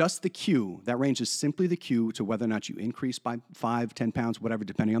 It's just the cue. That range is simply the cue to whether or not you increase by 5, 10 pounds, whatever,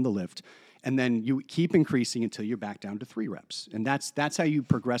 depending on the lift. And then you keep increasing until you're back down to 3 reps. And that's how you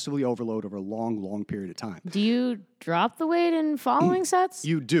progressively overload over a long, long period of time. Do you drop the weight in following sets?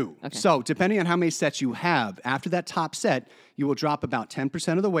 You do. Okay. So depending on how many sets you have, after that top set, you will drop about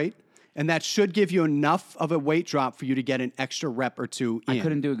 10% of the weight. And that should give you enough of a weight drop for you to get an extra rep or 2 in. I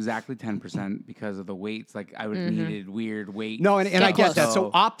couldn't do exactly 10% because of the weights. Like I would needed weird weight. No, and I get that. So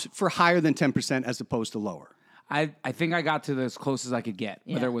So opt for higher than 10% as opposed to lower. I think I got to as close as I could get,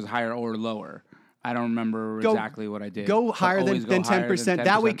 whether it was higher or lower. I don't remember exactly what I did. Go but higher always than go higher 10%.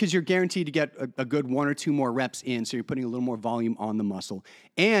 That way, because you're guaranteed to get a good 1 or 2 more reps in, so you're putting a little more volume on the muscle.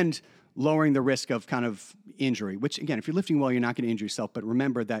 And lowering the risk of kind of injury, which again, if you're lifting well, you're not going to injure yourself, but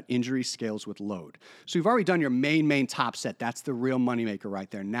remember that injury scales with load. So you've already done your main top set. That's the real moneymaker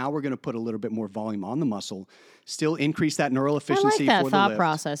right there. Now we're going to put a little bit more volume on the muscle, still increase that neural I efficiency like that for the thought lift.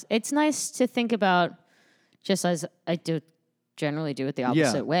 process. It's nice to think about, just as I generally do it the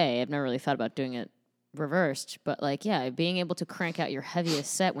opposite way. I've never really thought about doing it reversed, but being able to crank out your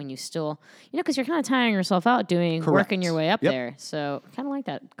heaviest set when you still, because you're kind of tiring yourself out working your way up there. So kind of like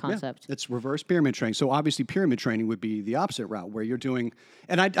that concept. Yeah, it's reverse pyramid training. So obviously pyramid training would be the opposite route where you're doing,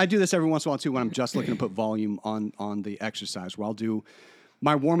 and I do this every once in a while too when I'm just looking to put volume on the exercise, where I'll do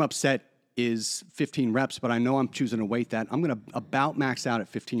my warm-up set is 15 reps, but I know I'm choosing to weight that. I'm going to about max out at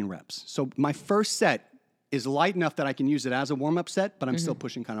 15 reps. So my first set is light enough that I can use it as a warm-up set, but I'm still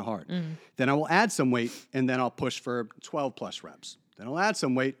pushing kind of hard. Then I will add some weight, and then I'll push for 12-plus reps. Then I'll add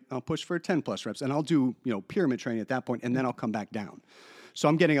some weight, I'll push for 10-plus reps, and I'll do pyramid training at that point, and then I'll come back down. So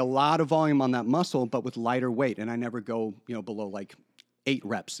I'm getting a lot of volume on that muscle, but with lighter weight, and I never go below like 8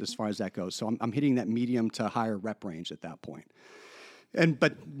 reps as far as that goes. So I'm hitting that medium to higher rep range at that point.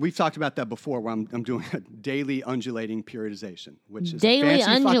 But we've talked about that before, where I'm doing a daily undulating periodization, which is Daily a fancy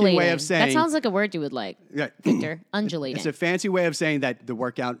undulating. fucking way of saying That sounds like a word you would like, Victor. Undulating. It's a fancy way of saying that the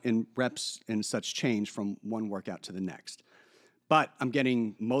workout and reps and such change from one workout to the next. But I'm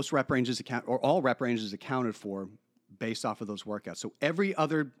getting most rep ranges all rep ranges accounted for based off of those workouts. So every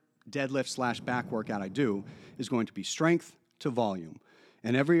other deadlift / back workout I do is going to be strength to volume,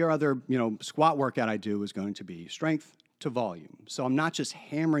 and every other squat workout I do is going to be strength to volume. So I'm not just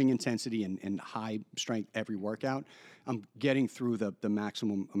hammering intensity and high strength every workout. I'm getting through the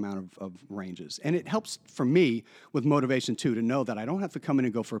maximum amount of ranges. And it helps for me with motivation too, to know that I don't have to come in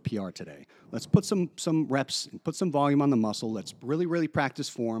and go for a PR today. Let's put some reps and put some volume on the muscle. Let's really, really practice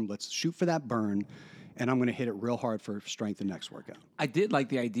form. Let's shoot for that burn. and I'm going to hit it real hard for strength the next workout. I did like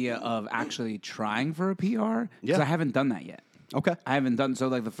the idea of actually trying for a PR because Yeah. I haven't done that yet. Okay. I haven't done so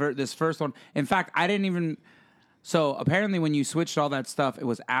like this first one. In fact, I didn't even. So apparently, when you switched all that stuff, it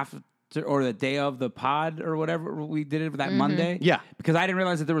was after or the day of the pod or whatever we did it that Monday. Yeah. Because I didn't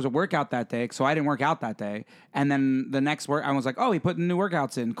realize that there was a workout that day, so I didn't work out that day. And then the next work, I was like, oh, he put new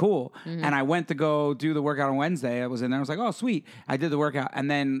workouts in, cool. And I went to go do the workout on Wednesday. I was in there. I was like, oh, sweet. I did the workout, and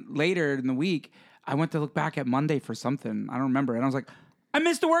then later in the week, I went to look back at Monday for something. I don't remember, and I was like, I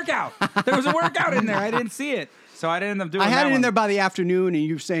missed a workout. There was a workout in there. I didn't see it. So I didn't end up doing I had that it in one. there by the afternoon, and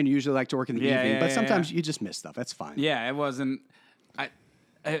you're saying you usually like to work in the Yeah, evening, yeah, but yeah, sometimes you just miss stuff. That's fine. Yeah, it wasn't.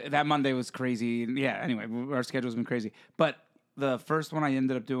 That Monday was crazy. Yeah, anyway, our schedule's been crazy. But the first one I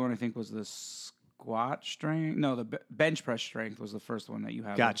ended up doing, I think, was the squat strength. No, the bench press strength was the first one that you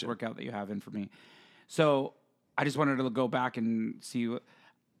have. Gotcha. The workout that you have in for me. So I just wanted to go back and see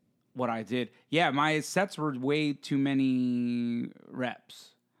what I did. Yeah, my sets were way too many reps.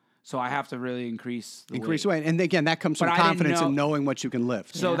 So I have to really increase weight. And again, that comes from But I didn't confidence know- and knowing what you can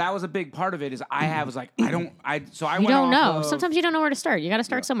lift. So that was a big part of it. Is I was like, I You went don't off know. of- Sometimes you don't know where to start. You got to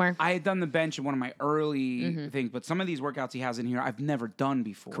start somewhere. I had done the bench in one of my early things, but some of these workouts he has in here I've never done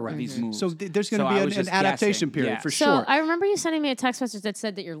before. Correct. These moves. So there's going to I be was an just adaptation guessing. period Yeah. for So sure. I remember you sending me a text message that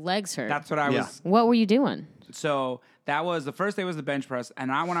said that your legs hurt. That's what I Yeah. was. What were you doing? So that was the first day was the bench press, and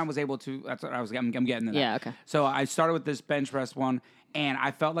when I was able to, that's what I was. I'm getting to that. Yeah, okay. So I started with this bench press one, and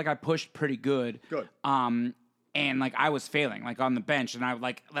I felt like I pushed pretty good. Good. And like I was failing, like on the bench, and I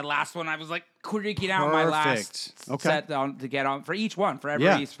like the last one, I was like creaking out my last Perfect. Okay. set to get on for each one for every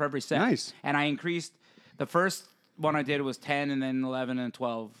Yeah. set. Nice. And I increased. The first one I did was 10, and then 11 and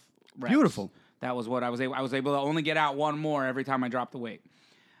 12 reps. Beautiful. That was what I was able. I was able to only get out one more every time I dropped the weight.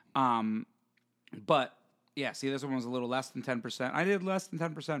 But yeah, see, this one was a little less than 10%. I did less than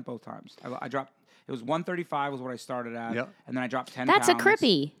 10% both times. I dropped. It was 135 was what I started at, Yep. and then I dropped 10 That's pounds. a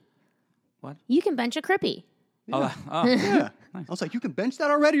crippy. What? You can bench a crippy. Oh, Yeah. I was like, you can bench that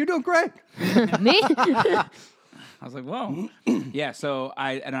already? You're doing great. Me? I was like, whoa. Yeah, so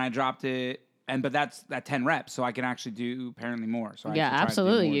I dropped it, but that's 10 reps, so I can actually do apparently more. So I Yeah, actually tried to do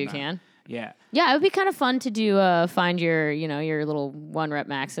absolutely more you than that. can. Yeah. Yeah, it would be kind of fun to do find your little 1 rep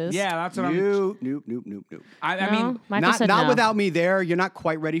maxes. Yeah, that's what I'm. Nope. I mean, No? Michael said Not no. without me there. You're not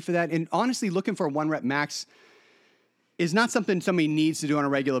quite ready for that. And honestly, looking for a 1 rep max is not something somebody needs to do on a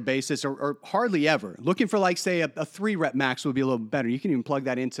regular basis or hardly ever. Looking for, like, say, a 3 rep max would be a little better. You can even plug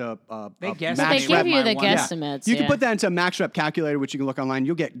that into They guess But max they rep. give you the my one. Yeah. guesstimates. You can yeah. put that into a max rep calculator, which you can look online.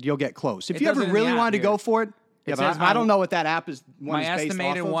 You'll get close. If It you does ever it in the really app wanted to here. go for it, yeah, says but I don't know what that app is. my Is based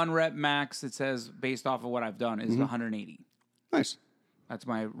estimated off of. 1 rep max, it says based off of what I've done, is 180. Nice. That's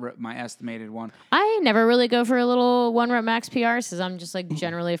my estimated one. I never really go for a little 1 rep max PRs because I'm just like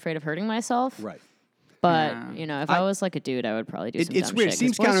generally afraid of hurting myself. Right. But Yeah. if I was like a dude, I would probably do some It's dumb weird. It shit,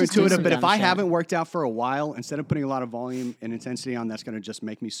 seems 'cause boys just do counterintuitive, some but if dumb I shit. haven't worked out for a while, instead of putting a lot of volume and intensity on, that's going to just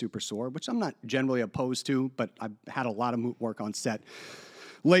make me super sore, which I'm not generally opposed to, but I've had a lot of work on set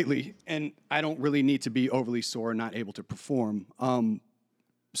lately, and I don't really need to be overly sore and not able to perform.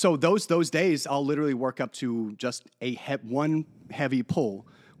 So those days, I'll literally work up to just one heavy pull,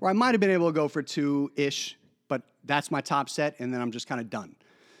 where I might have been able to go for 2-ish, but that's my top set, and then I'm just kind of done.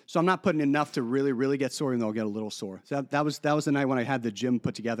 So I'm not putting enough to really, really get sore, and they'll get a little sore. So that was the night when I had the gym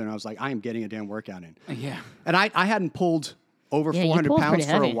put together, and I was like, I am getting a damn workout in. Yeah. And I hadn't pulled over Yeah, you 400 pulled pounds pretty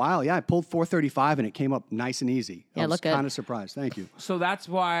for a heavy. while. Yeah, I pulled 435, and it came up nice and easy. Yeah, I was look good. kind of surprised. Thank you. So that's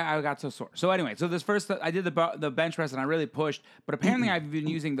why I got so sore. So anyway, this first I did the bench press and I really pushed, but apparently I've been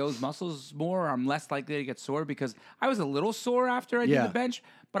using those muscles more. I'm less likely to get sore because I was a little sore after I Yeah. did the bench,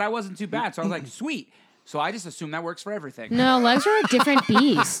 but I wasn't too bad. So I was like, sweet. So I just assume that works for everything. No, legs are a different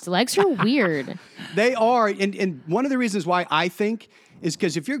beast. Legs are weird. They are, and one of the reasons why I think is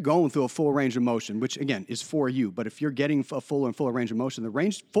because if you're going through a full range of motion, which again is for you, but if you're getting a full range of motion,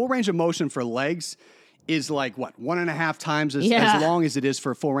 full range of motion for legs is like what 1.5 times as long as it is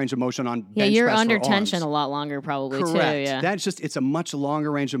for full range of motion on bench Yeah, you're press under for tension arms. a lot longer probably Correct. too. Yeah. That's it's a much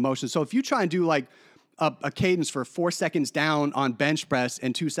longer range of motion. So if you try and do like a cadence for 4 seconds down on bench press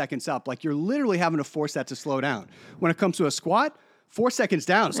and 2 seconds up, like you're literally having to force that to slow down. When it comes to a squat, 4 seconds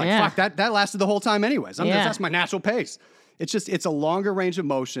down, it's like, Yeah. fuck, that lasted the whole time anyways. Yeah. That's my natural pace. it's a longer range of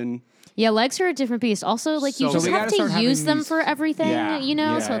motion. Yeah, legs are a different beast. Also, like you So just we have gotta to use start them having for everything,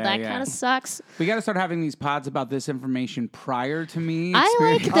 Yeah. so that Yeah. kind of sucks. We got to start having these pods about this information prior to me. I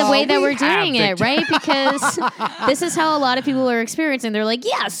like the way that we we're have, doing it, Victor. right? Because this is how a lot of people are experiencing. They're like,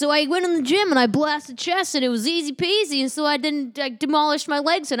 yeah, so I went in the gym and I blasted chest and it was easy peasy, and so I demolished my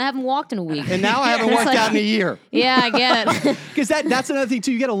legs and I haven't walked in a week. And now I haven't worked out in a year. Yeah, I get it. Because that's another thing,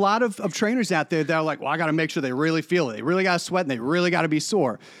 too. You get a lot of trainers out there that are like, well, I got to make sure they really feel it. They really got to sweat and they really got to be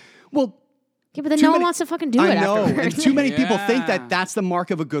sore. Well, Yeah, but then Too no one many- wants to fucking do I it know. And afterwards. too many people think Yeah. that that's the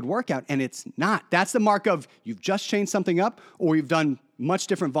mark of a good workout, and it's not. That's the mark of you've just changed something up or you've done much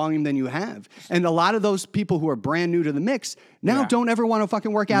different volume than you have. And a lot of those people who are brand new to the mix now Yeah. don't ever want to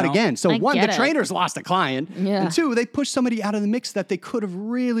fucking work out No. again. So I one, the get it. trainers lost a client. Yeah. And two, they pushed somebody out of the mix that they could have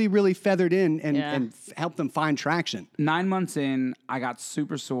really, really feathered in and, Yeah. helped them find traction. 9 months in, I got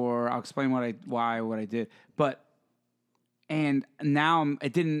super sore. I'll explain what I did. And now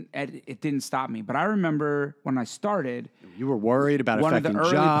it didn't stop me. But I remember when I started, You were worried about one of the affecting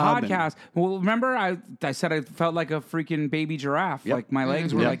early job. podcasts. Well, remember I said I felt like a freaking baby giraffe. Yep. Like my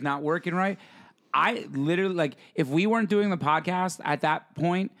legs were Yep. like not working right. I literally like if we weren't doing the podcast at that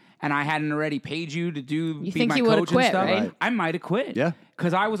point and I hadn't already paid you to be think my you would've coach quit, and stuff, right? I might have quit. Yeah.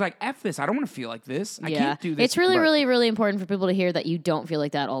 Because I was like, F this. I don't want to feel like this. I Yeah. can't do this. It's really, Right. really, really important for people to hear that you don't feel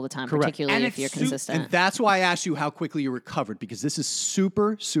like that all the time, Correct. particularly And if you're it's consistent. And that's why I asked you how quickly you recovered, because this is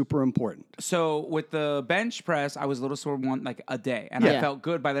super, super important. So with the bench press, I was a little sore a day, and Yeah. I felt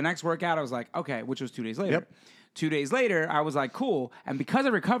good. By the next workout, I was like, okay, which was 2 days later. Yep. 2 days later, I was like, cool. And because I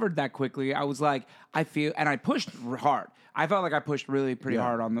recovered that quickly, I was like, I pushed hard. I felt like I pushed really pretty Yeah.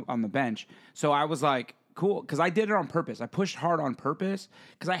 hard on the bench. So I was like, cool, because I did it on purpose. I pushed hard on purpose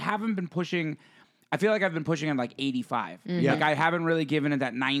because I haven't been pushing. I feel like I've been pushing at like 85. Yeah. Like I haven't really given it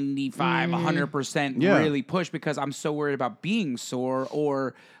that 95, 100% Yeah. really push because I'm so worried about being sore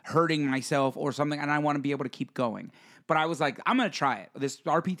or hurting myself or something, and I want to be able to keep going. But I was like, I'm gonna try it. This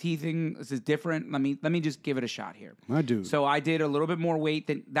RPT thing, this is different. Let me just give it a shot here. My dude. So I did a little bit more weight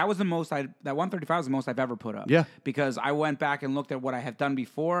than that was the most that 135 was the most I've ever put up. Yeah. Because I went back and looked at what I had done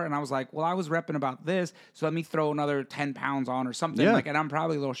before, and I was like, well, I was repping about this, so let me throw another 10 pounds on or something. Yeah. And I'm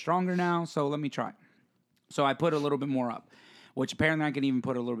probably a little stronger now, so let me try. So I put a little bit more up, which apparently I can even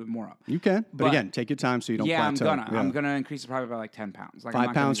put a little bit more up. You can. But But- again, take your time so you don't plateau. I'm gonna increase it probably by like 10 pounds. Like I'm 5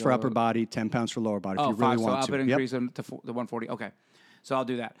 not gonna pounds for go- upper body, 10 pounds for lower body if Oh, you really 5, so want up to. and Yep. increase them to the 140. Okay, so I'll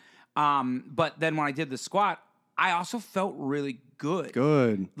do that. But then when I did the squat, I also felt really good.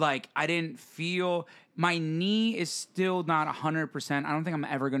 Good. Like I didn't feel my knee is still not 100%. I don't think I'm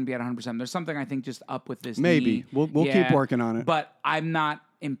ever going to be at 100%. There's something I think just up with this. Maybe. knee. We'll keep working on it. But I'm not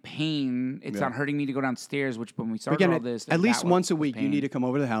in pain. It's Yeah. not hurting me to go downstairs. Which when we started Again, all this, at least that once a was week, you pain. need to come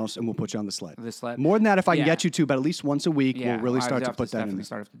over to the house and we'll put you on the sled. The sled? More than that, if I can Yeah. get you to, but at least once a week, Yeah, we'll really I start to have put that in definitely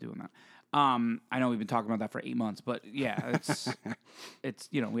there. start doing that. I know we've been talking about that for 8 months, but yeah, it's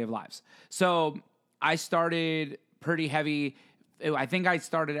we have lives. So I started pretty heavy. I think I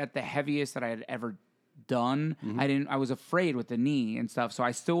started at the heaviest that I had ever done. Mm-hmm. I was afraid with the knee and stuff, so I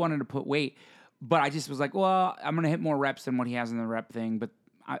still wanted to put weight, but I just was like, well, I'm gonna hit more reps than what he has in the rep thing, but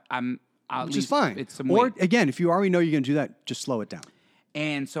Which is fine. It's some Or weight. again, if you already know you're going to do that, just slow it down.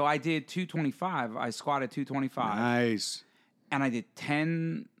 And so I did 225. I squatted 225. Nice. And I did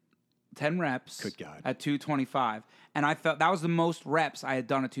 10 reps Good God. at 225. And I felt that was the most reps I had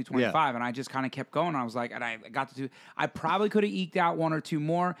done at 225. And I just kind of kept going. I was like, and I got to I probably could have eked out 1 or 2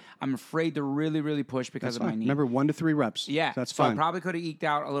 more. I'm afraid to really, really push because That's of my fine. knee. Remember, 1 to 3 reps. Yeah, That's so fine. I probably could have eked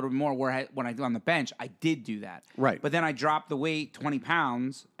out a little bit more. When I on the bench, I did do that. Right. But then I dropped the weight 20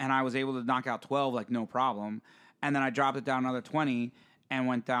 pounds, and I was able to knock out 12 like no problem. And then I dropped it down another 20 and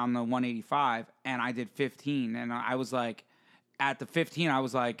went down to 185, and I did 15. And I was like, at the 15, I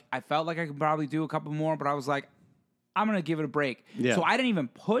was like, I felt like I could probably do a couple more, but I was like, I'm gonna give it a break. Yeah. So I didn't even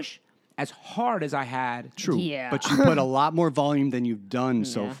push as hard as I had. True. Yeah. But you put a lot more volume than you've done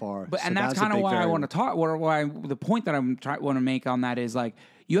so far. But So and that's a kind of big why I variable. want to talk. Why the point that I'm want to make on that is like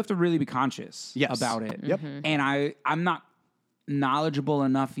you have to really be conscious Yes. about it. Yep. And I'm not knowledgeable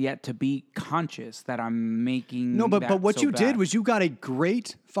enough yet to be conscious that I'm making. No, but that what so you did bad. was you got a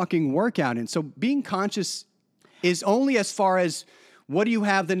great fucking workout in. So being conscious is only as far as what do you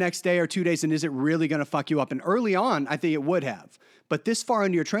have the next day or 2 days, and is it really going to fuck you up? And early on, I think it would have. But this far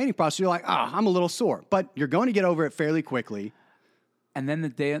into your training process, you're like, I'm a little sore. But you're going to get over it fairly quickly. and then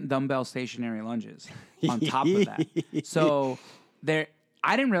the dumbbell stationary lunges on top of that. So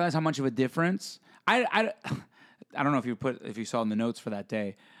I didn't realize how much of a difference. I don't know if you saw in the notes for that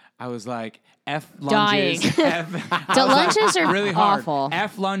day. I was like, F Dying. lunges. The lunges are really hard. awful.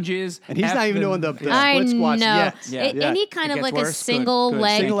 F lunges. And he's F not even doing the I split squats know. yet. Yeah. Any kind It of gets like a worse? Good, single good.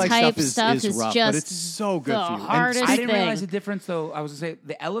 leg Single leg type stuff is is rough, just but it's so good the for you. And hardest I didn't realize the thing. difference, though. I was going to say,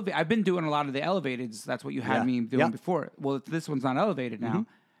 the elevate. I've been doing a lot of the elevateds. That's what you had Yeah. me doing Yep. before. Well, this one's not elevated now.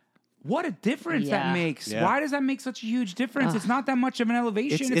 What a difference Yeah. that makes. Yeah. Why does that make such a huge difference? It's not that much of an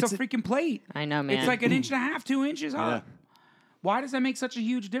elevation. It's It's a freaking plate. I know, man. It's like an inch and a half, 2 inches up. Yeah. Why does that make such a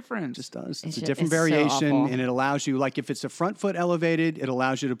huge difference? It does. It's It's a ju- different it's so variation, awful. and it allows you, like if it's a front foot elevated, it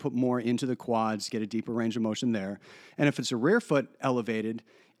allows you to put more into the quads, get a deeper range of motion there. And if it's a rear foot elevated,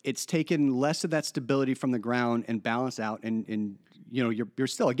 it's taken less of that stability from the ground and balance out, and you know you're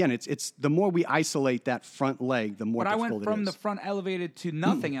still, again, it's the more we isolate that front leg, the more But I difficult went from it the is. front elevated to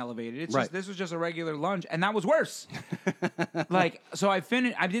nothing elevated. It's Right. just this was just a regular lunge, and that was worse. Like, so I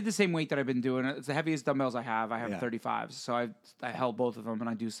finished. I did the same weight that I've been doing. It's the heaviest dumbbells I have. I have Yeah. 35s, so I held both of them, and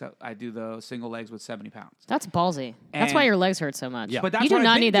I do the single legs with 70 pounds. That's ballsy. That's why And- your legs hurt so much. Yeah. But that's you do what I've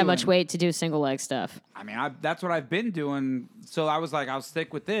not been need that much doing. weight to do single leg stuff. I mean, that's what I've been doing. So I was like, I'll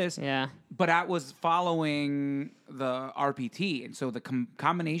stick with this. Yeah. But I was following the RPT, and so the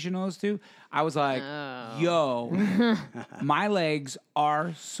combination of those two, I was like, Oh. "Yo, my legs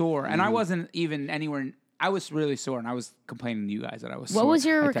are sore," and I wasn't even anywhere. I was really sore, and I was complaining to you guys that I was. What sore. was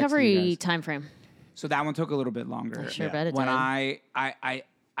your I texted you recovery guys. time frame? So that one took a little bit longer. I sure bet it when did.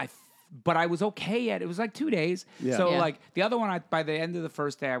 but I was okay at it. Was like 2 days. Yeah. So Yeah. like the other one, by the end of the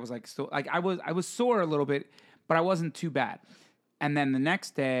first day, I was like still like I was sore a little bit, but I wasn't too bad. And then the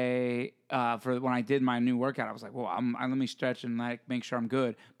next day, for when I did my new workout, I was like, "Well, let me stretch and like make sure I'm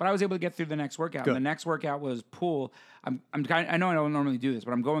good." But I was able to get through the next workout. Good. And the next workout was pull. I know I don't normally do this,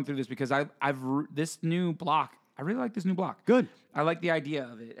 but I'm going through this because this new block. I really like this new block. Good. I like the idea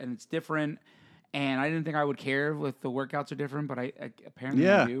of it, and it's different. And I didn't think I would care if the workouts are different, but I apparently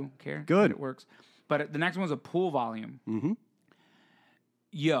Yeah. I do care. Good. That it works. But the next one was a pull volume. Mm-hmm.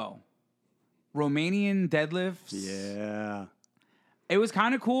 Yo, Romanian deadlifts. Yeah. It was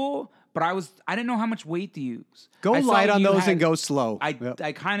kind of cool, but I didn't know how much weight to use. Go I saw light on you those had- and go slow. I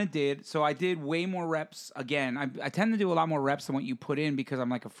kind of did. So I did way more reps. Again, I tend to do a lot more reps than what you put in because I'm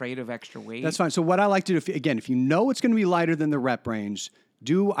like afraid of extra weight. That's fine. So what I like to do, if you know it's going to be lighter than the rep range,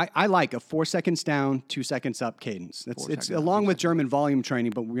 I like a 4 seconds down, 2 seconds up cadence. It's 4 seconds, along 2 with German volume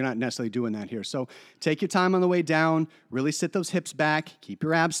training, but we're not necessarily doing that here. So take your time on the way down, really sit those hips back, keep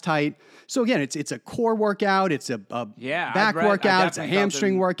your abs tight. So again, it's a core workout, it's a Yeah, back I workout, it's a definitely felt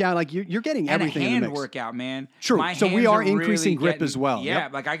hamstring the- workout. Like you're getting and everything a in hand the mix. workout, man. True. My So we hands are increasing really grip as well. Yeah,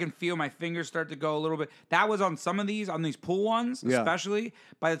 Yep. like I can feel my fingers start to go a little bit. That was on some of these, on these pull ones, Yeah. especially.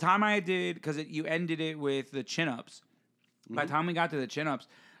 By the time I did, because you ended it with the chin ups. By the time we got to the chin ups,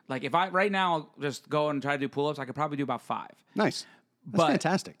 like if I right now just go and try to do pull ups, I could probably do about 5. Nice. That's But-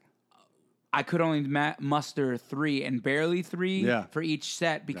 fantastic. I could only muster 3 and barely 3 Yeah. for each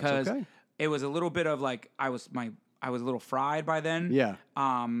set because okay. it was a little bit of like I was a little fried by then. Yeah.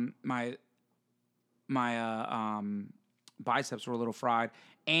 My biceps were a little fried,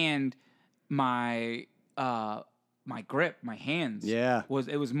 and my grip, my hands, Yeah.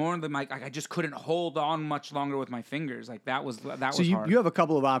 was more than like I just couldn't hold on much longer with my fingers. Like that was So hard. you have a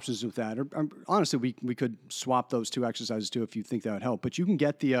couple of options with that. Or, honestly, we could swap those 2 exercises too if you think that would help. But you can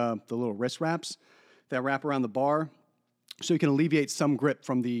get the little wrist wraps that wrap around the bar, so you can alleviate some grip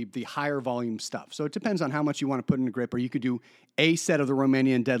from the higher volume stuff. So it depends on how much you want to put in the grip. Or you could do a set of the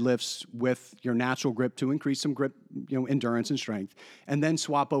Romanian deadlifts with your natural grip to increase some grip, endurance and strength, and then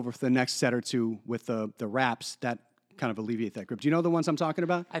swap over for the next set or 2 with the wraps that kind of alleviate that grip. Do you know the ones I'm talking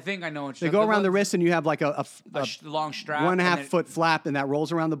about? I think I know what They go around the wrist, and you have like a long strap, 1.5 and it- foot flap, and that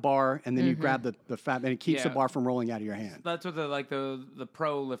rolls around the bar, and then you Mm-hmm. grab the flap, and it keeps the Yeah. bar from rolling out of your hand. That's what the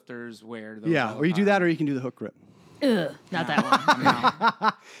pro lifters wear. those Yeah, all or you the do that, time. or you can do the hook grip. Ugh, not that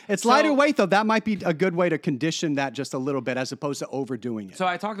one. It's lighter weight, though. That might be a good way to condition that just a little bit, as opposed to overdoing it. So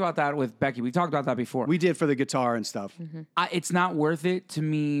I talked about that with Becky. We talked about that before. We did for the guitar and stuff. It's not worth it to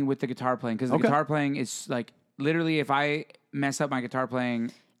me with the guitar playing because the Okay. guitar playing is like literally if I mess up my guitar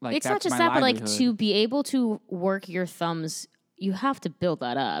playing, like It's not that's just my that, but like livelihood. to be able to work your thumbs, you have to build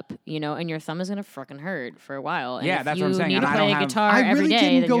that up, and your thumb is gonna fucking hurt for a while. And Yeah, if that's you what I'm saying, need and to I play don't a have- guitar I every really day,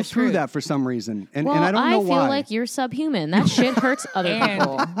 didn't then go you're through screwed. that for some reason, and Well, I don't know feel why. like you're subhuman. That shit hurts other And-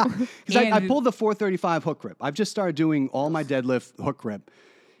 people. Because I And- pulled the 435 hook grip. I've just started doing all my deadlift hook grip.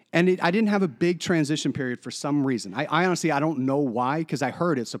 And I didn't have a big transition period for some reason. I honestly, I don't know why, because I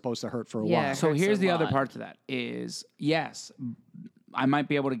heard it's supposed to hurt for a Yeah. while. So hurts here's a the other lot. part to that is yes, I might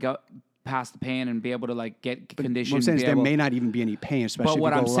be able to go past the pain and be able to like get What conditioned. I'm saying is be there able- may not even be any pain, especially But if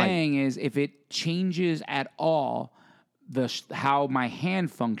what you I'm go light. saying is if it changes at all, how my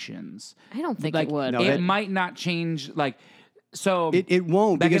hand functions. I don't think Like, it would. No, it might not change. Like, so It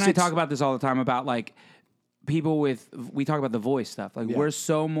won't. Becky because and I it's- talk about this all the time about like people we talk about the voice stuff. Like we're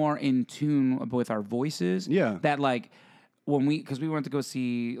so more in tune with our voices. Yeah. That like when because we went to go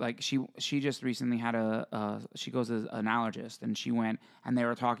see like she just recently had she goes to an allergist and she went and they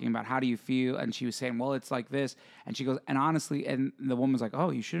were talking about how do you feel and she was saying, well, it's like this, and she goes, and honestly, and the woman was like, oh,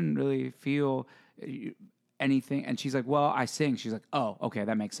 you shouldn't really feel anything, and she's like, well, I sing. She's like, oh, okay,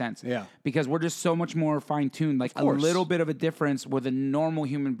 that makes sense. Yeah. Because we're just so much more fine-tuned. Like a course. little bit of a difference with a normal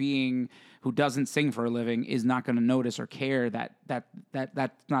human being who doesn't sing for a living is not going to notice or care that's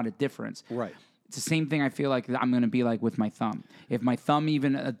not a difference. Right. It's the same thing I feel like I'm going to be like with my thumb. If my thumb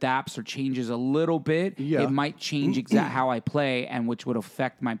even adapts or changes a little bit, Yeah. it might change how I play, and which would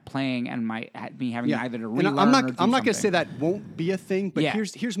affect my playing and me having either to relearn And I'm not or do I'm not going to say something. that won't be a thing, but Yeah.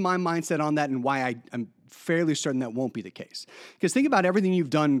 here's my mindset on that and why I'm fairly certain that won't be the case. Because think about everything you've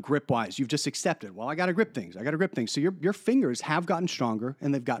done grip-wise. You've just accepted, well, I got to grip things. So your fingers have gotten stronger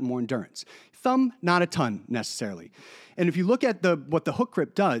and they've gotten more endurance. Thumb, not a ton necessarily. And if you look at what the hook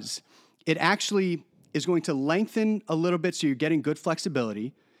grip does, it actually is going to lengthen a little bit so you're getting good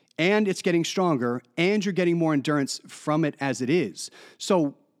flexibility, and it's getting stronger, and you're getting more endurance from it as it is.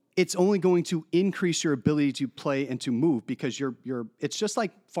 So it's only going to increase your ability to play and to move because it's just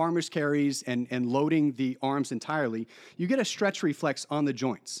like farmer's carries and loading the arms entirely. You get a stretch reflex on the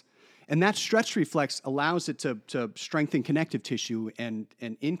joints. And that stretch reflex allows it to strengthen connective tissue and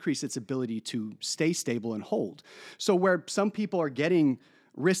increase its ability to stay stable and hold. So where some people are getting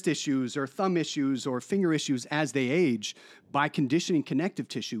wrist issues or thumb issues or finger issues as they age, by conditioning connective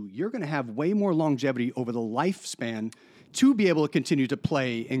tissue, you're going to have way more longevity over the lifespan to be able to continue to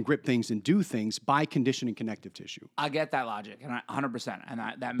play and grip things and do things by conditioning connective tissue. I get that logic, and 100%, and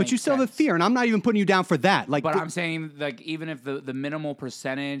that makes But you still have a sense. fear, and I'm not even putting you down for that. Like, But I'm saying, like, even if the minimal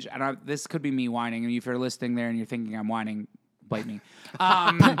percentage, and this could be me whining, and if you're listening there and you're thinking I'm whining, bite me.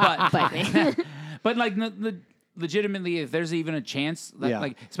 But Bite me. but like legitimately, if there's even a chance,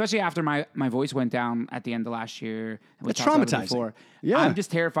 like especially after my voice went down at the end of last year, and we It's talked about it traumatizing. before, Yeah. I'm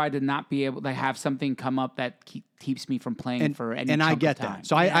just terrified to not be able to have something come up that keeps me from playing for any and I chunk get of time. that.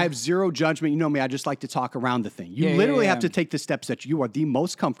 So I have zero judgment. You know me, I just like to talk around the thing. You literally have to take the steps that you are the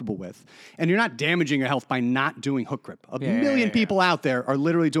most comfortable with, and you're not damaging your health by not doing hook grip. A million people out there are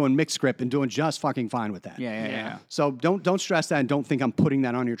literally doing mixed grip and doing just fucking fine with that. Yeah. So don't stress that and don't think I'm putting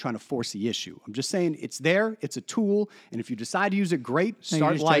that on you or trying to force the issue. I'm just saying it's there, it's a tool, and if you decide to use it, great, You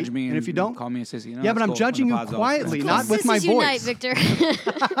start just light. judge me And if you don't, call me a sissy. No, yeah, but that's I'm cool. judging When you the pod's quietly, over. not with my Sisters unite, voice. Victor.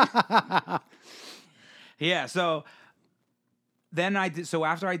 Yeah, so then so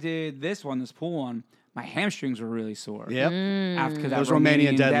after I did this pool one, my hamstrings were really sore. Yep. After that Those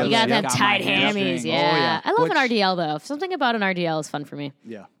Romanian deadlifts. You got Yeah. that my tight hamstrings. hammies, yeah. yeah. I love an Which- RDL though. Something about an RDL is fun for me.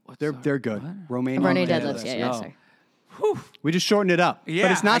 Yeah. They're good. Romanian Romanian deadlifts. deadlifts, yeah, Oh. sorry. We just shortened it up. Yeah,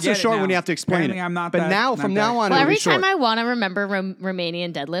 but it's I not so get it short now. when you have to explain Apparently it. I'm not but that- now, not from that- now on, Well, it'll every be short. time I want to remember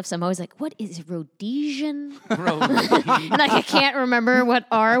Romanian deadlifts, I'm always like, what is it, Rhodesian? Bro, Like I can't remember what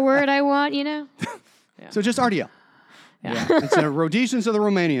R word I want, you know? So just RDL. yeah. It's the Rhodesians or the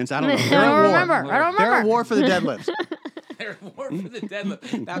Romanians. I don't know. I They're at don't war. remember. I don't They're at remember. war for the deadlifts. They're war for the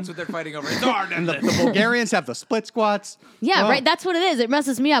deadlift. That's what they're fighting over. It's our And the deadlift. Bulgarians have the split squats. Yeah, Well, right. That's what it is. It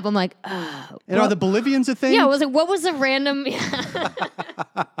messes me up. I'm like, oh. And are the Bolivians a thing? Yeah, what was the random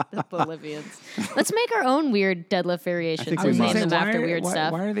the Bolivians? Let's make our own weird deadlift variations think and we name must. them after weird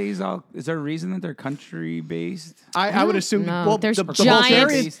stuff. Why are these all? Is there a reason that they're country based? I would assume. know. Well, There's the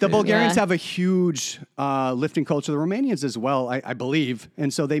giants. Bulgarians Yeah. have a huge lifting culture. The Romanians as well, I believe,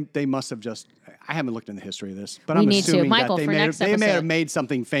 and so they must have just. I haven't looked in the history of this, but We I'm need to. assuming Michael, that for next they may episode. have made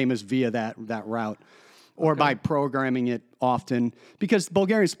something famous via that route, or by programming it often. Because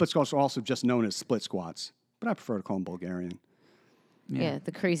Bulgarian split squats are also just known as split squats, but I prefer to call them Bulgarian. Yeah,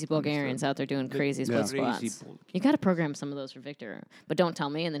 the crazy Bulgarians out there doing crazy split crazy squats. Bul- You got to program some of those for Victor, but don't tell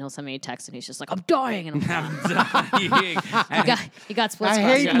me. And then he'll send me a text, and he's just like, "I'm dying," and I'm like, I'm dying. you got split I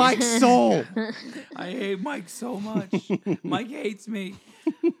squats. hate Mike's soul. I hate Mike so much. Mike hates me.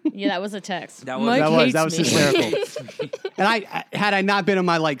 Yeah, that was a text. That was- Mike That was hates me. hysterical. And had I not been on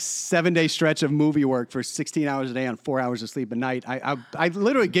my 7-day stretch of movie work for 16 hours a day on 4 hours of sleep a night, I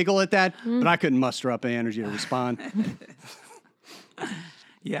literally giggle at that, but I couldn't muster up the energy to respond.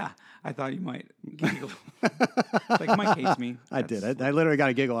 Yeah, I thought you might giggle. Like Mike hates me. I did. I literally got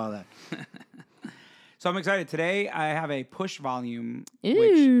a giggle out of that. So I'm excited. Today I have a push volume.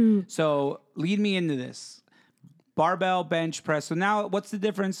 Ooh. So lead me into this. Barbell, bench press. So now what's the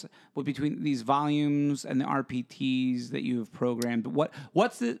difference between these volumes and the RPTs that you have programmed?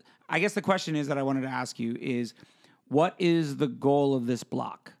 What's the, I guess the question is that I wanted to ask you is, what is the goal of this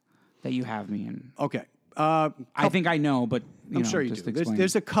block that you have me in? Okay. I think I know, but I'm sure you just do. explain.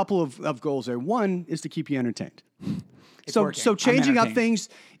 There's a couple of goals there. One is to keep you entertained. So working. changing I'm up things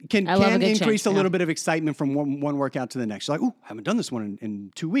can I love a good increase change, a yeah. little bit of excitement from one workout to the next. You're like, ooh, I haven't done this one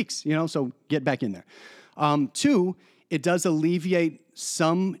in 2 weeks, so get back in there. Two, it does alleviate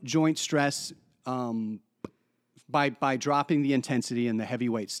some joint stress by dropping the intensity and the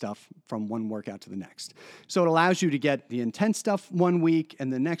heavyweight stuff from one workout to the next. So it allows you to get the intense stuff 1 week,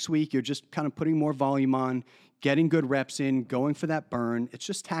 and the next week you're just kind of putting more volume on, getting good reps in, going for that burn. It's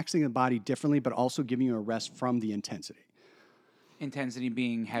just taxing the body differently, but also giving you a rest from the intensity. Intensity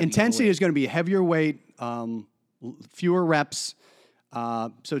being heavy. Intensity is going to be heavier weight, fewer reps.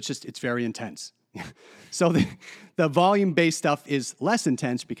 So it's very intense. So the volume-based stuff is less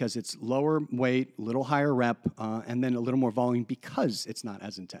intense because it's lower weight, a little higher rep, and then a little more volume because it's not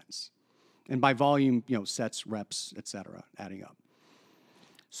as intense. And by volume, sets, reps, et cetera, adding up.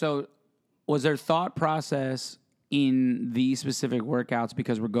 So was there thought process in these specific workouts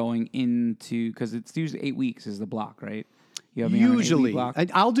because we're going into, because it's usually 8 weeks is the block, right? You have me on an 8-week block?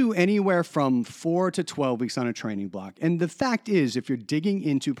 I'll do anywhere from 4 to 12 weeks on a training block. And the fact is, if you're digging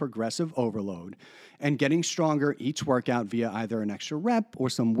into progressive overload and getting stronger each workout via either an extra rep or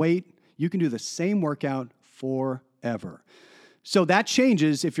some weight, you can do the same workout forever. So that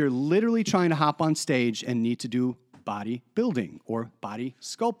changes if you're literally trying to hop on stage and need to do body building or body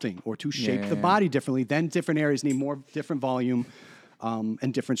sculpting or to shape the body differently. Then different areas need more different volume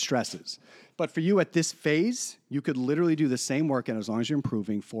and different stresses. But for you at this phase, you could literally do the same workout as long as you're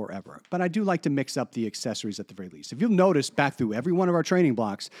improving forever. But I do like to mix up the accessories at the very least. If you've noticed back through every one of our training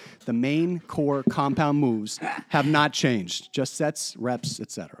blocks, the main core compound moves have not changed. Just sets, reps,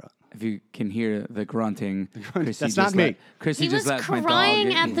 etc. If you can hear the grunting, That's not me. Chrissy He just was let my crying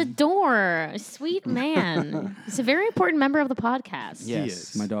dog at the door. Sweet man. He's a very important member of the podcast. Yes,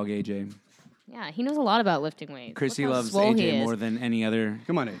 is. my dog AJ. Yeah, he knows a lot about lifting weights. Chrissy Look how loves swole he AJ is. more than any other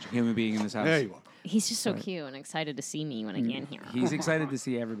Come on, AJ. human being in this house. There you are. He's just so cute and excited to see me when I get in here. He's excited to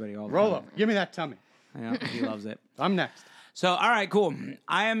see everybody all the Roll time. up. Give me that tummy. Yeah, he loves it. I'm next. So, all right, cool.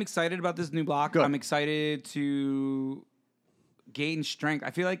 I am excited about this new block. Good. I'm excited to gain strength.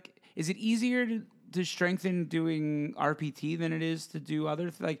 I feel like, is it easier to strengthen doing RPT than it is to do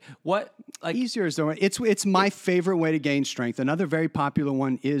other Easier is the way. It's my favorite way to gain strength. Another very popular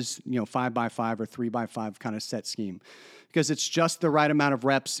one is 5x5 or 3x5 kind of set scheme, because it's just the right amount of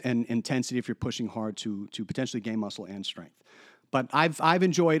reps and intensity if you're pushing hard to potentially gain muscle and strength. But I've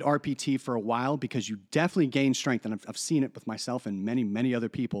enjoyed RPT for a while because you definitely gain strength, and I've seen it with myself and many other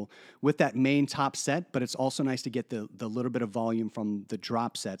people with that main top set. But it's also nice to get the little bit of volume from the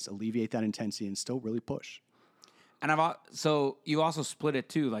drop sets, alleviate that intensity, and still really push. And so you also split it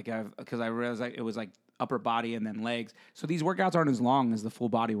too, because I realized it was like upper body and then legs. So these workouts aren't as long as the full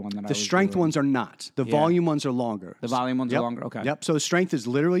body one that I was The strength doing. ones are not. The volume ones are longer. The volume ones Yep. are longer. Okay. Yep. So the strength is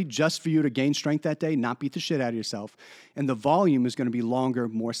literally just for you to gain strength that day, not beat the shit out of yourself. And the volume is going to be longer,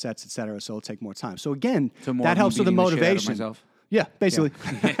 more sets, et cetera. So it'll take more time. So again, So more that of me helps with the beating the shit out of motivation. myself? Yeah, basically.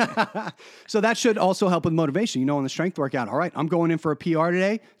 So that should also help with motivation. On the strength workout, all right, I'm going in for a PR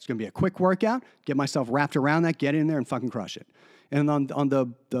today. It's going to be a quick workout. Get myself wrapped around that, get in there and fucking crush it. And on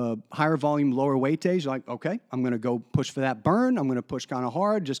the higher volume, lower weight days, you're like, okay, I'm going to go push for that burn. I'm going to push kind of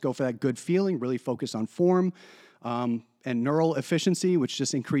hard, just go for that good feeling, really focus on form and neural efficiency, which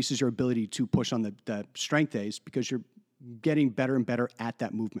just increases your ability to push on the strength days because you're getting better and better at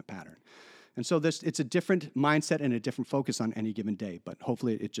that movement pattern. And so it's a different mindset and a different focus on any given day, but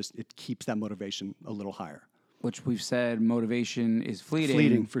hopefully it keeps that motivation a little higher. Which we've said motivation is fleeting.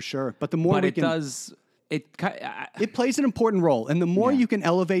 Fleeting for sure, but the more But we it can, does. it plays an important role, and the more you can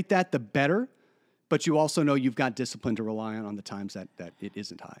elevate that, the better. But you also know you've got discipline to rely on the times that it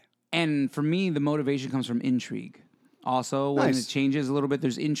isn't high. And for me, the motivation comes from intrigue. Also, when Nice. it changes a little bit,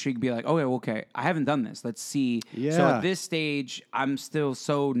 there's intrigue. Be like, okay, I haven't done this. Let's see. So Yeah. at this stage, I'm still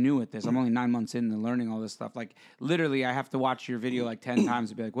so new at this. I'm only 9 months in and learning all this stuff. Like literally, I have to watch your video like 10 times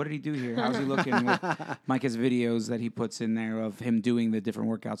to be like, what did he do here? How's he looking? Mike has videos that he puts in there of him doing the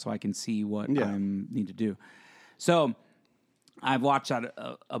different workouts so I can see what I need to do. So I've watched that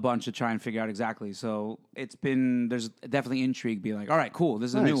a bunch to try and figure out exactly. So there's definitely intrigue. Be like, all right, cool. This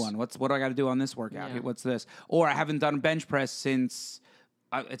is a new one. What do I got to do on this workout? Yeah. What's this? Or I haven't done a bench press since.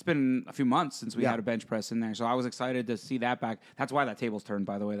 It's been a few months since we had a bench press in there. So I was excited to see that back. That's why that table's turned,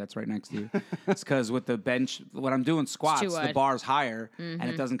 by the way. That's right next to you. It's because with the bench, when I'm doing squats, the wide. bar's higher and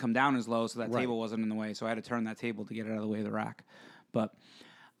it doesn't come down as low. So that table wasn't in the way. So I had to turn that table to get it out of the way of the rack. But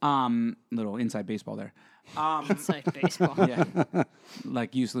little inside baseball there. Inside baseball. Yeah,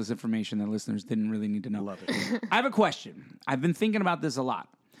 like useless information that listeners didn't really need to know. Love it. I have a question. I've been thinking about this a lot,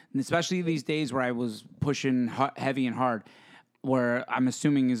 and especially these days where I was pushing heavy and hard, where I'm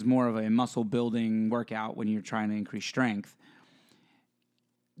assuming is more of a muscle building workout when you're trying to increase strength.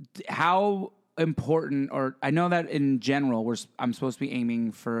 How important, or I know that in general, I'm supposed to be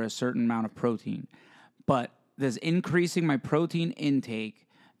aiming for a certain amount of protein, but does increasing my protein intake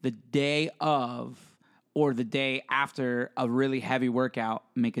the day of or the day after a really heavy workout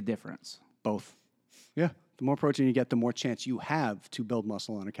make a difference? Both. Yeah. The more protein you get, the more chance you have to build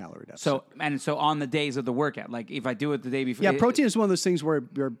muscle on a calorie deficit. So on the days of the workout, like if I do it the day before. Yeah, protein is one of those things where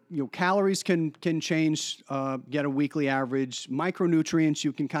your calories can change, get a weekly average. Micronutrients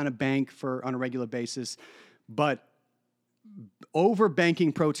you can kind of bank for on a regular basis, but over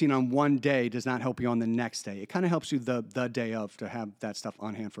banking protein on one day does not help you on the next day. It kind of helps you the day of to have that stuff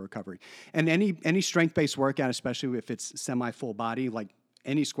on hand for recovery. And any strength-based workout, especially if it's semi-full body, like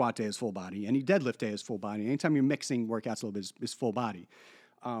any squat day is full body, any deadlift day is full body. Anytime you're mixing workouts a little bit is full body.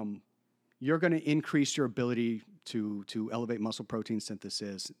 You're going to increase your ability to elevate muscle protein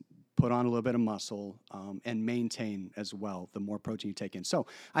synthesis, put on a little bit of muscle, and maintain as well the more protein you take in. So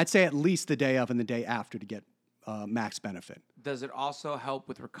I'd say at least the day of and the day after to get max benefit. Does it also help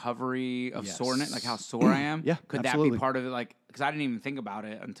with recovery of Yes. soreness, like how sore I am? Yeah, Could absolutely. that be part of it? Like, because I didn't even think about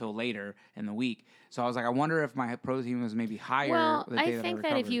it until later in the week. So I was like, I wonder if my protein was maybe higher. Well, the day I that think I that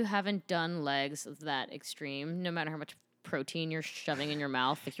if recovered. you haven't done legs that extreme, no matter how much protein you're shoving in your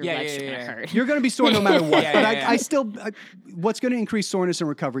mouth, like your Yeah, legs yeah, are yeah, gonna yeah. hurt. You're going to be sore no matter what. Yeah, but yeah, yeah. What's going to increase soreness and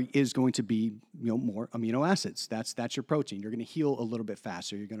recovery is going to be more amino acids. That's your protein. You're going to heal a little bit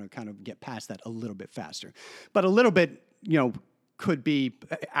faster. You're going to kind of get past that a little bit faster. But a little bit, could be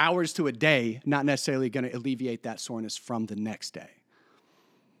hours to a day, not necessarily going to alleviate that soreness from the next day.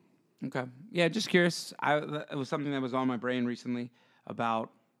 Okay. Yeah, just curious. It was something that was on my brain recently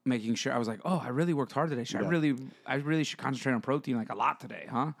about making sure. I was like, oh, I really worked hard today. I really should concentrate on protein like a lot today,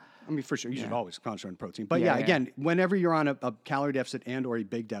 huh? I mean, for sure, you should always concentrate on protein. But Yeah, yeah, yeah. again, whenever you're on a calorie deficit and or a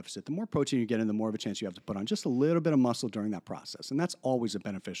big deficit, the more protein you get in, the more of a chance you have to put on just a little bit of muscle during that process. And that's always a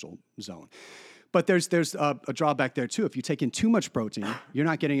beneficial zone. But there's a drawback there, too. If you take in too much protein, you're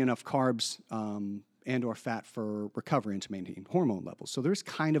not getting enough carbs and or fat for recovery and to maintain hormone levels. So there's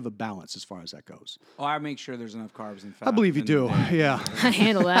kind of a balance as far as that goes. Oh, I make sure there's enough carbs and fat. I believe you in do. the day. Yeah. I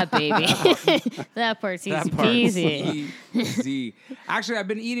handle that, baby. That part's easy That part's peasy. easy. Actually, I've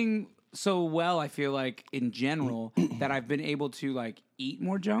been eating so well, I feel like, in general, that I've been able to, like, eat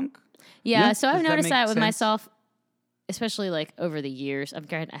more junk. Yeah, so I've Does that noticed make that with sense? myself, especially like over the years. I'm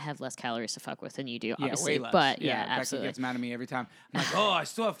granted I have less calories to fuck with than you do, obviously. Yeah, way less. But yeah, Becky absolutely. gets mad at me every time. I'm like, oh, I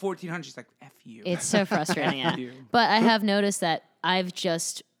still have 1,400. She's like, F you. It's so frustrating. Yeah. You. But I have noticed that I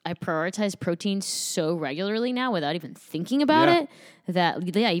prioritize protein so regularly now without even thinking about Yeah. it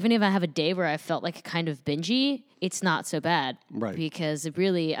that, yeah, even if I have a day where I felt like kind of bingey, it's not so bad. Right. Because it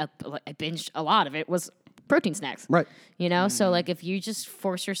really, I binged a lot of it was protein snacks. Right. So like if you just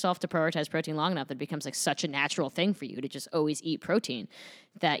force yourself to prioritize protein long enough, it becomes like such a natural thing for you to just always eat protein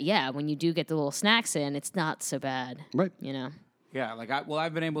that, yeah, when you do get the little snacks in, it's not so bad. Right. Yeah, like,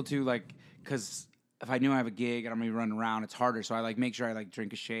 I've been able to, like, because if I knew I have a gig and I'm gonna be running around, it's harder. So I like make sure I like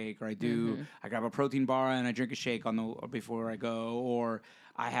drink a shake, or I grab a protein bar and I drink a shake before I go, or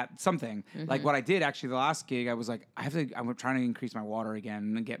I had something. Like what I did actually the last gig, I was like, I'm trying to increase my water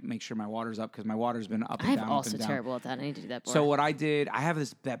again and make sure my water's up, because my water's been up and I'm down. also up and down. terrible at that. I need to do that more. So what I did, I have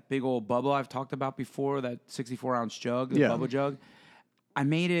that big old bubble I've talked about before, that 64-ounce jug, the Yeah. bubble jug. I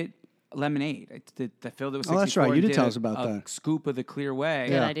made it lemonade. I filled it with 64. Oh, that's right. You and did tell us about a that. scoop of the Clear Way.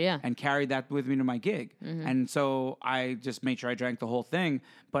 Good idea. And carried that with me to my gig. And so I just made sure I drank the whole thing.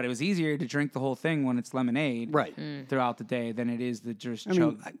 But it was easier to drink the whole thing when it's lemonade Right. throughout the day than it is to just I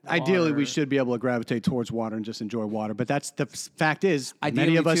mean, ideally, we should be able to gravitate towards water and just enjoy water. But that's the fact is,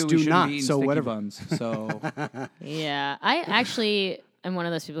 many of us do not. So whatever. Buns, so yeah, I actually am one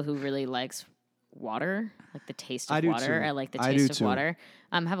of those people who really likes water, like the taste of I do water. too. I like the I taste do of too. water.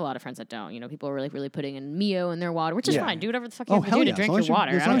 I have a lot of friends that don't. People are really putting in Mio in their water, which is Yeah. fine. Do whatever the fuck you Oh, have to hell do yeah. to drink As long as your you're-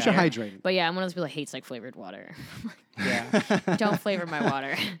 water. as I long don't as you're care. hydrated. But yeah, I'm one of those people that hates like flavored water. yeah. Don't flavor my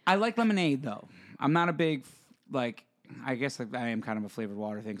water. I like lemonade though. I'm not a big I guess like I am kind of a flavored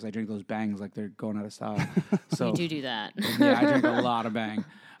water thing, because I drink those Bangs like they're going out of style. So You do that. yeah, I drink a lot of Bang.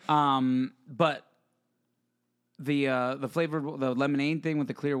 But the lemonade thing with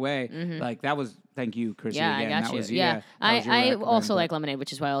the Clear Way, like that was, thank you, Chrissy. Yeah, again. I got that you. Was, yeah, that was your I recommend, also but- like lemonade,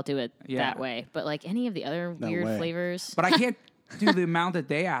 which is why I'll do it Yeah. that way. But like any of the other weird way. flavors, But I can't do the amount that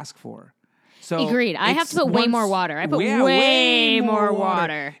they ask for. So Agreed. I have to put way more water. I put way more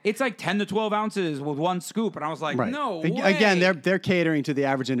water. It's like 10 to 12 ounces with one scoop, and I was like, no way. Again, they're catering to the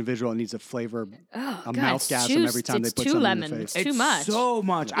average individual that needs a flavor, a mouthgasm every time they put something in their face. It's too much. So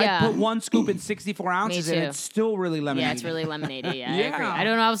much. Yeah. I put one scoop in 64 ounces, and it's still really lemonade. Yeah, it's really lemonade-y. Yeah, Yeah. I agree. I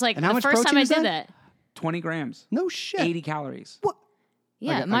don't know. I was like, And how the much first time I protein is did that? that. 20 grams. No shit. 80 calories. What?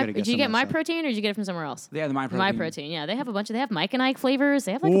 Yeah, gotta did you get My Protein or did you get it from somewhere else? Yeah, the My Protein. My Protein, yeah. They have a bunch of, they have Mike and Ike flavors.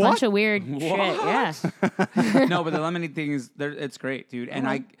 They have like a bunch of weird shit. Yeah. No, but the lemonade thing it's great, dude.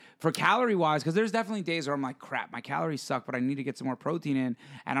 And for calorie wise, because there's definitely days where I'm like, crap, my calories suck, but I need to get some more protein in.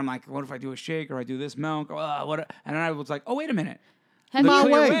 And I'm like, what if I do a shake or I do this milk? And then I was like, oh, wait a minute.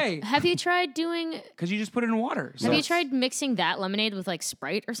 Have you tried doing? Because you just put it in water. Have you tried mixing that lemonade with like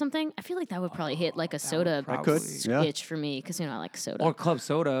Sprite or something? I feel like that would probably hit like a soda itch for me because I like soda. Or club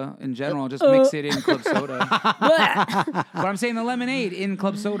soda in general. Just mix it in club soda. But I'm saying the lemonade in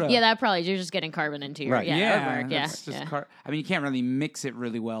club soda. Yeah, that probably you're just getting carbon into your I mean, you can't really mix it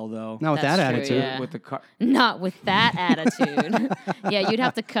really well though. Not with that attitude. With the not with that attitude. Yeah, you'd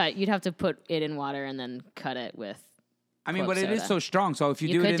have to put it in water and then cut it with. I mean, but it is so strong. So if you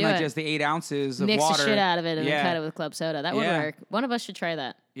do it in like just the 8 ounces of mix water, the shit out of it and then cut it with club soda. That would work. One of us should try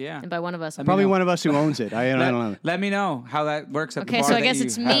that. Yeah. And by one of us, probably one of us who owns it. I don't know. Let me know how that works at the bar. Okay, so I guess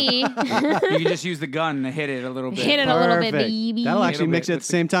it's me. You can just use the gun to hit it a little bit. Hit it a little bit, baby. That'll actually mix it at the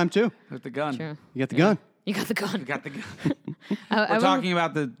same time too. With the gun. True. You got the gun. You got the gun. You got the gun. We're talking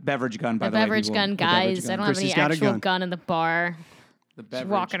about the beverage gun, by the way. The beverage gun, guys. I don't have any actual gun in the bar. Just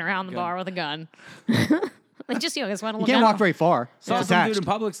walking around the bar with a gun. Like just you guys want to look. You can't walk very far. Saw some dude in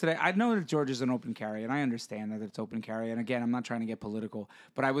Publix today. I know that George is an open carry, and I understand that it's open carry. And again, I'm not trying to get political,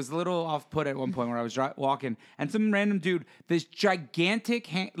 but I was a little off put at one point where I was walking, and some random dude, this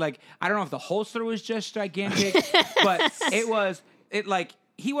gigantic, I don't know if the holster was just gigantic, but it was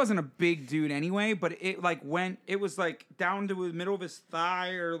he wasn't a big dude anyway, but it was down to the middle of his thigh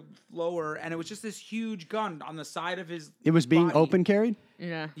or lower, and it was just this huge gun on the side of his. It was being body. open carried.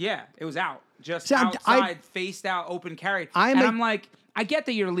 Yeah, it was out, just outside, faced out, open carried. I'm like, I get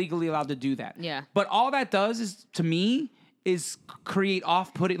that you're legally allowed to do that. Yeah, but all that does is to me is create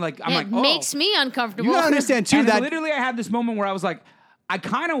off-putting. It makes me uncomfortable. You gotta understand too that literally I had this moment where I was like, I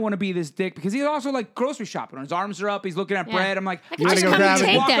kind of want to be this dick because he's also grocery shopping. His arms are up. He's looking at bread. I'm like, you gotta go grab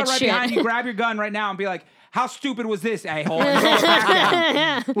it. Walk up right behind you, grab your gun right now, and be like, how stupid was this, a-hole?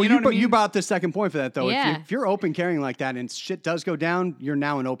 You brought the second point for that though. Yeah. If you're open carrying like that and shit does go down, you're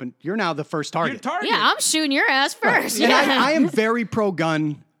now the first target. Yeah, I'm shooting your ass first. Right. And I am very pro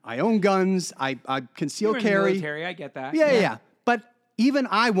gun. I own guns. I conceal carry. In the military, I get that. Yeah. But even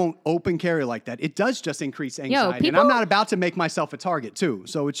I won't open carry like that. It does just increase anxiety. And I'm not about to make myself a target too.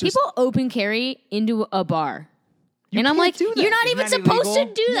 So it's just people open carry into a bar. And I'm like, you're not even supposed to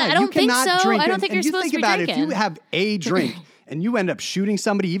do that. Yeah, I don't think so. I don't think you're supposed to be drinking. If you have a drink and you end up shooting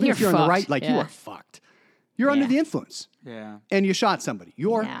somebody, even if you're in the right, you are fucked. You're under the influence. Yeah. And you shot somebody.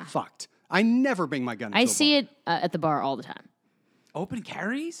 You're fucked. I never bring my gun into a bar. I see it at the bar all the time. Open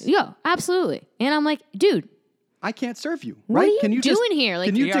carries? Yeah, absolutely. And I'm like, dude. I can't serve you. What right? are you doing here?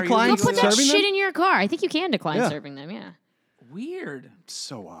 Can you decline serving them? Go put that shit them? in your car. I think you can decline serving them, yeah. Weird.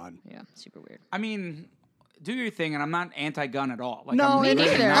 So odd. Yeah, super weird. I mean, do your thing, and I'm not anti-gun at all. No, me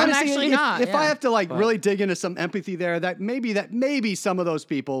neither. I'm actually not. If I have to really dig into some empathy there, that maybe some of those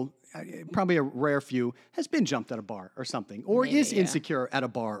people, probably a rare few, has been jumped at a bar or something, or is insecure at a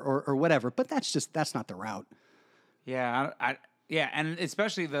bar or whatever. But that's not the route. Yeah, and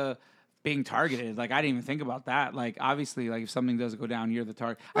especially the being targeted. I didn't even think about that. Obviously, if something does go down, you're the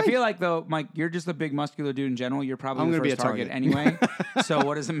target. Right. I feel like, though, Mike, you're just a big muscular dude in general. You're probably the first target anyway. So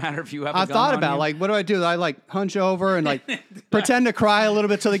what does it matter if you have a gun thought about, what do I do? I, hunch over and, pretend to cry a little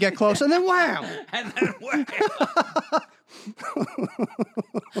bit till they get close, and then wham! And then wham!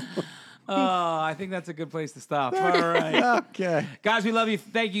 Oh, I think that's a good place to stop. All right. Okay. Guys, we love you.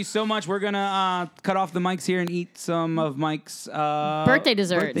 Thank you so much. We're going to cut off the mics here and eat some of Mike's birthday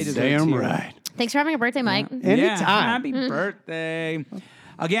desserts. Damn right. Thanks for having a birthday, Mike. Anytime. Happy birthday.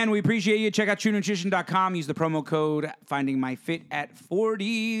 Again, we appreciate you. Check out TrueNutrition.com. Use the promo code FindingMyFit at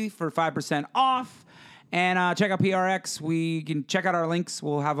 40 for 5% off. And check out PRX. We can check out our links.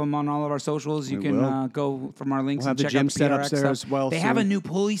 We'll have them on all of our socials. You can go from our links and check out the gym setups there as well. They have a new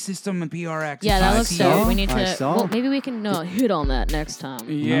pulley system in PRX. Yeah, that looks dope. We need to. Well, maybe we can hit on that next time.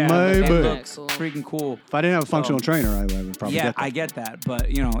 Yeah, maybe. It looks freaking cool. If I didn't have a functional trainer, I would probably get that. I get that, but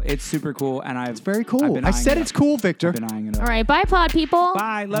it's super cool, and it's very cool. I said it's cool, Victor. I've been eyeing it up. All right, bye, pod people.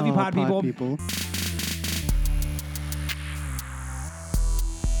 Bye, love you, pod people.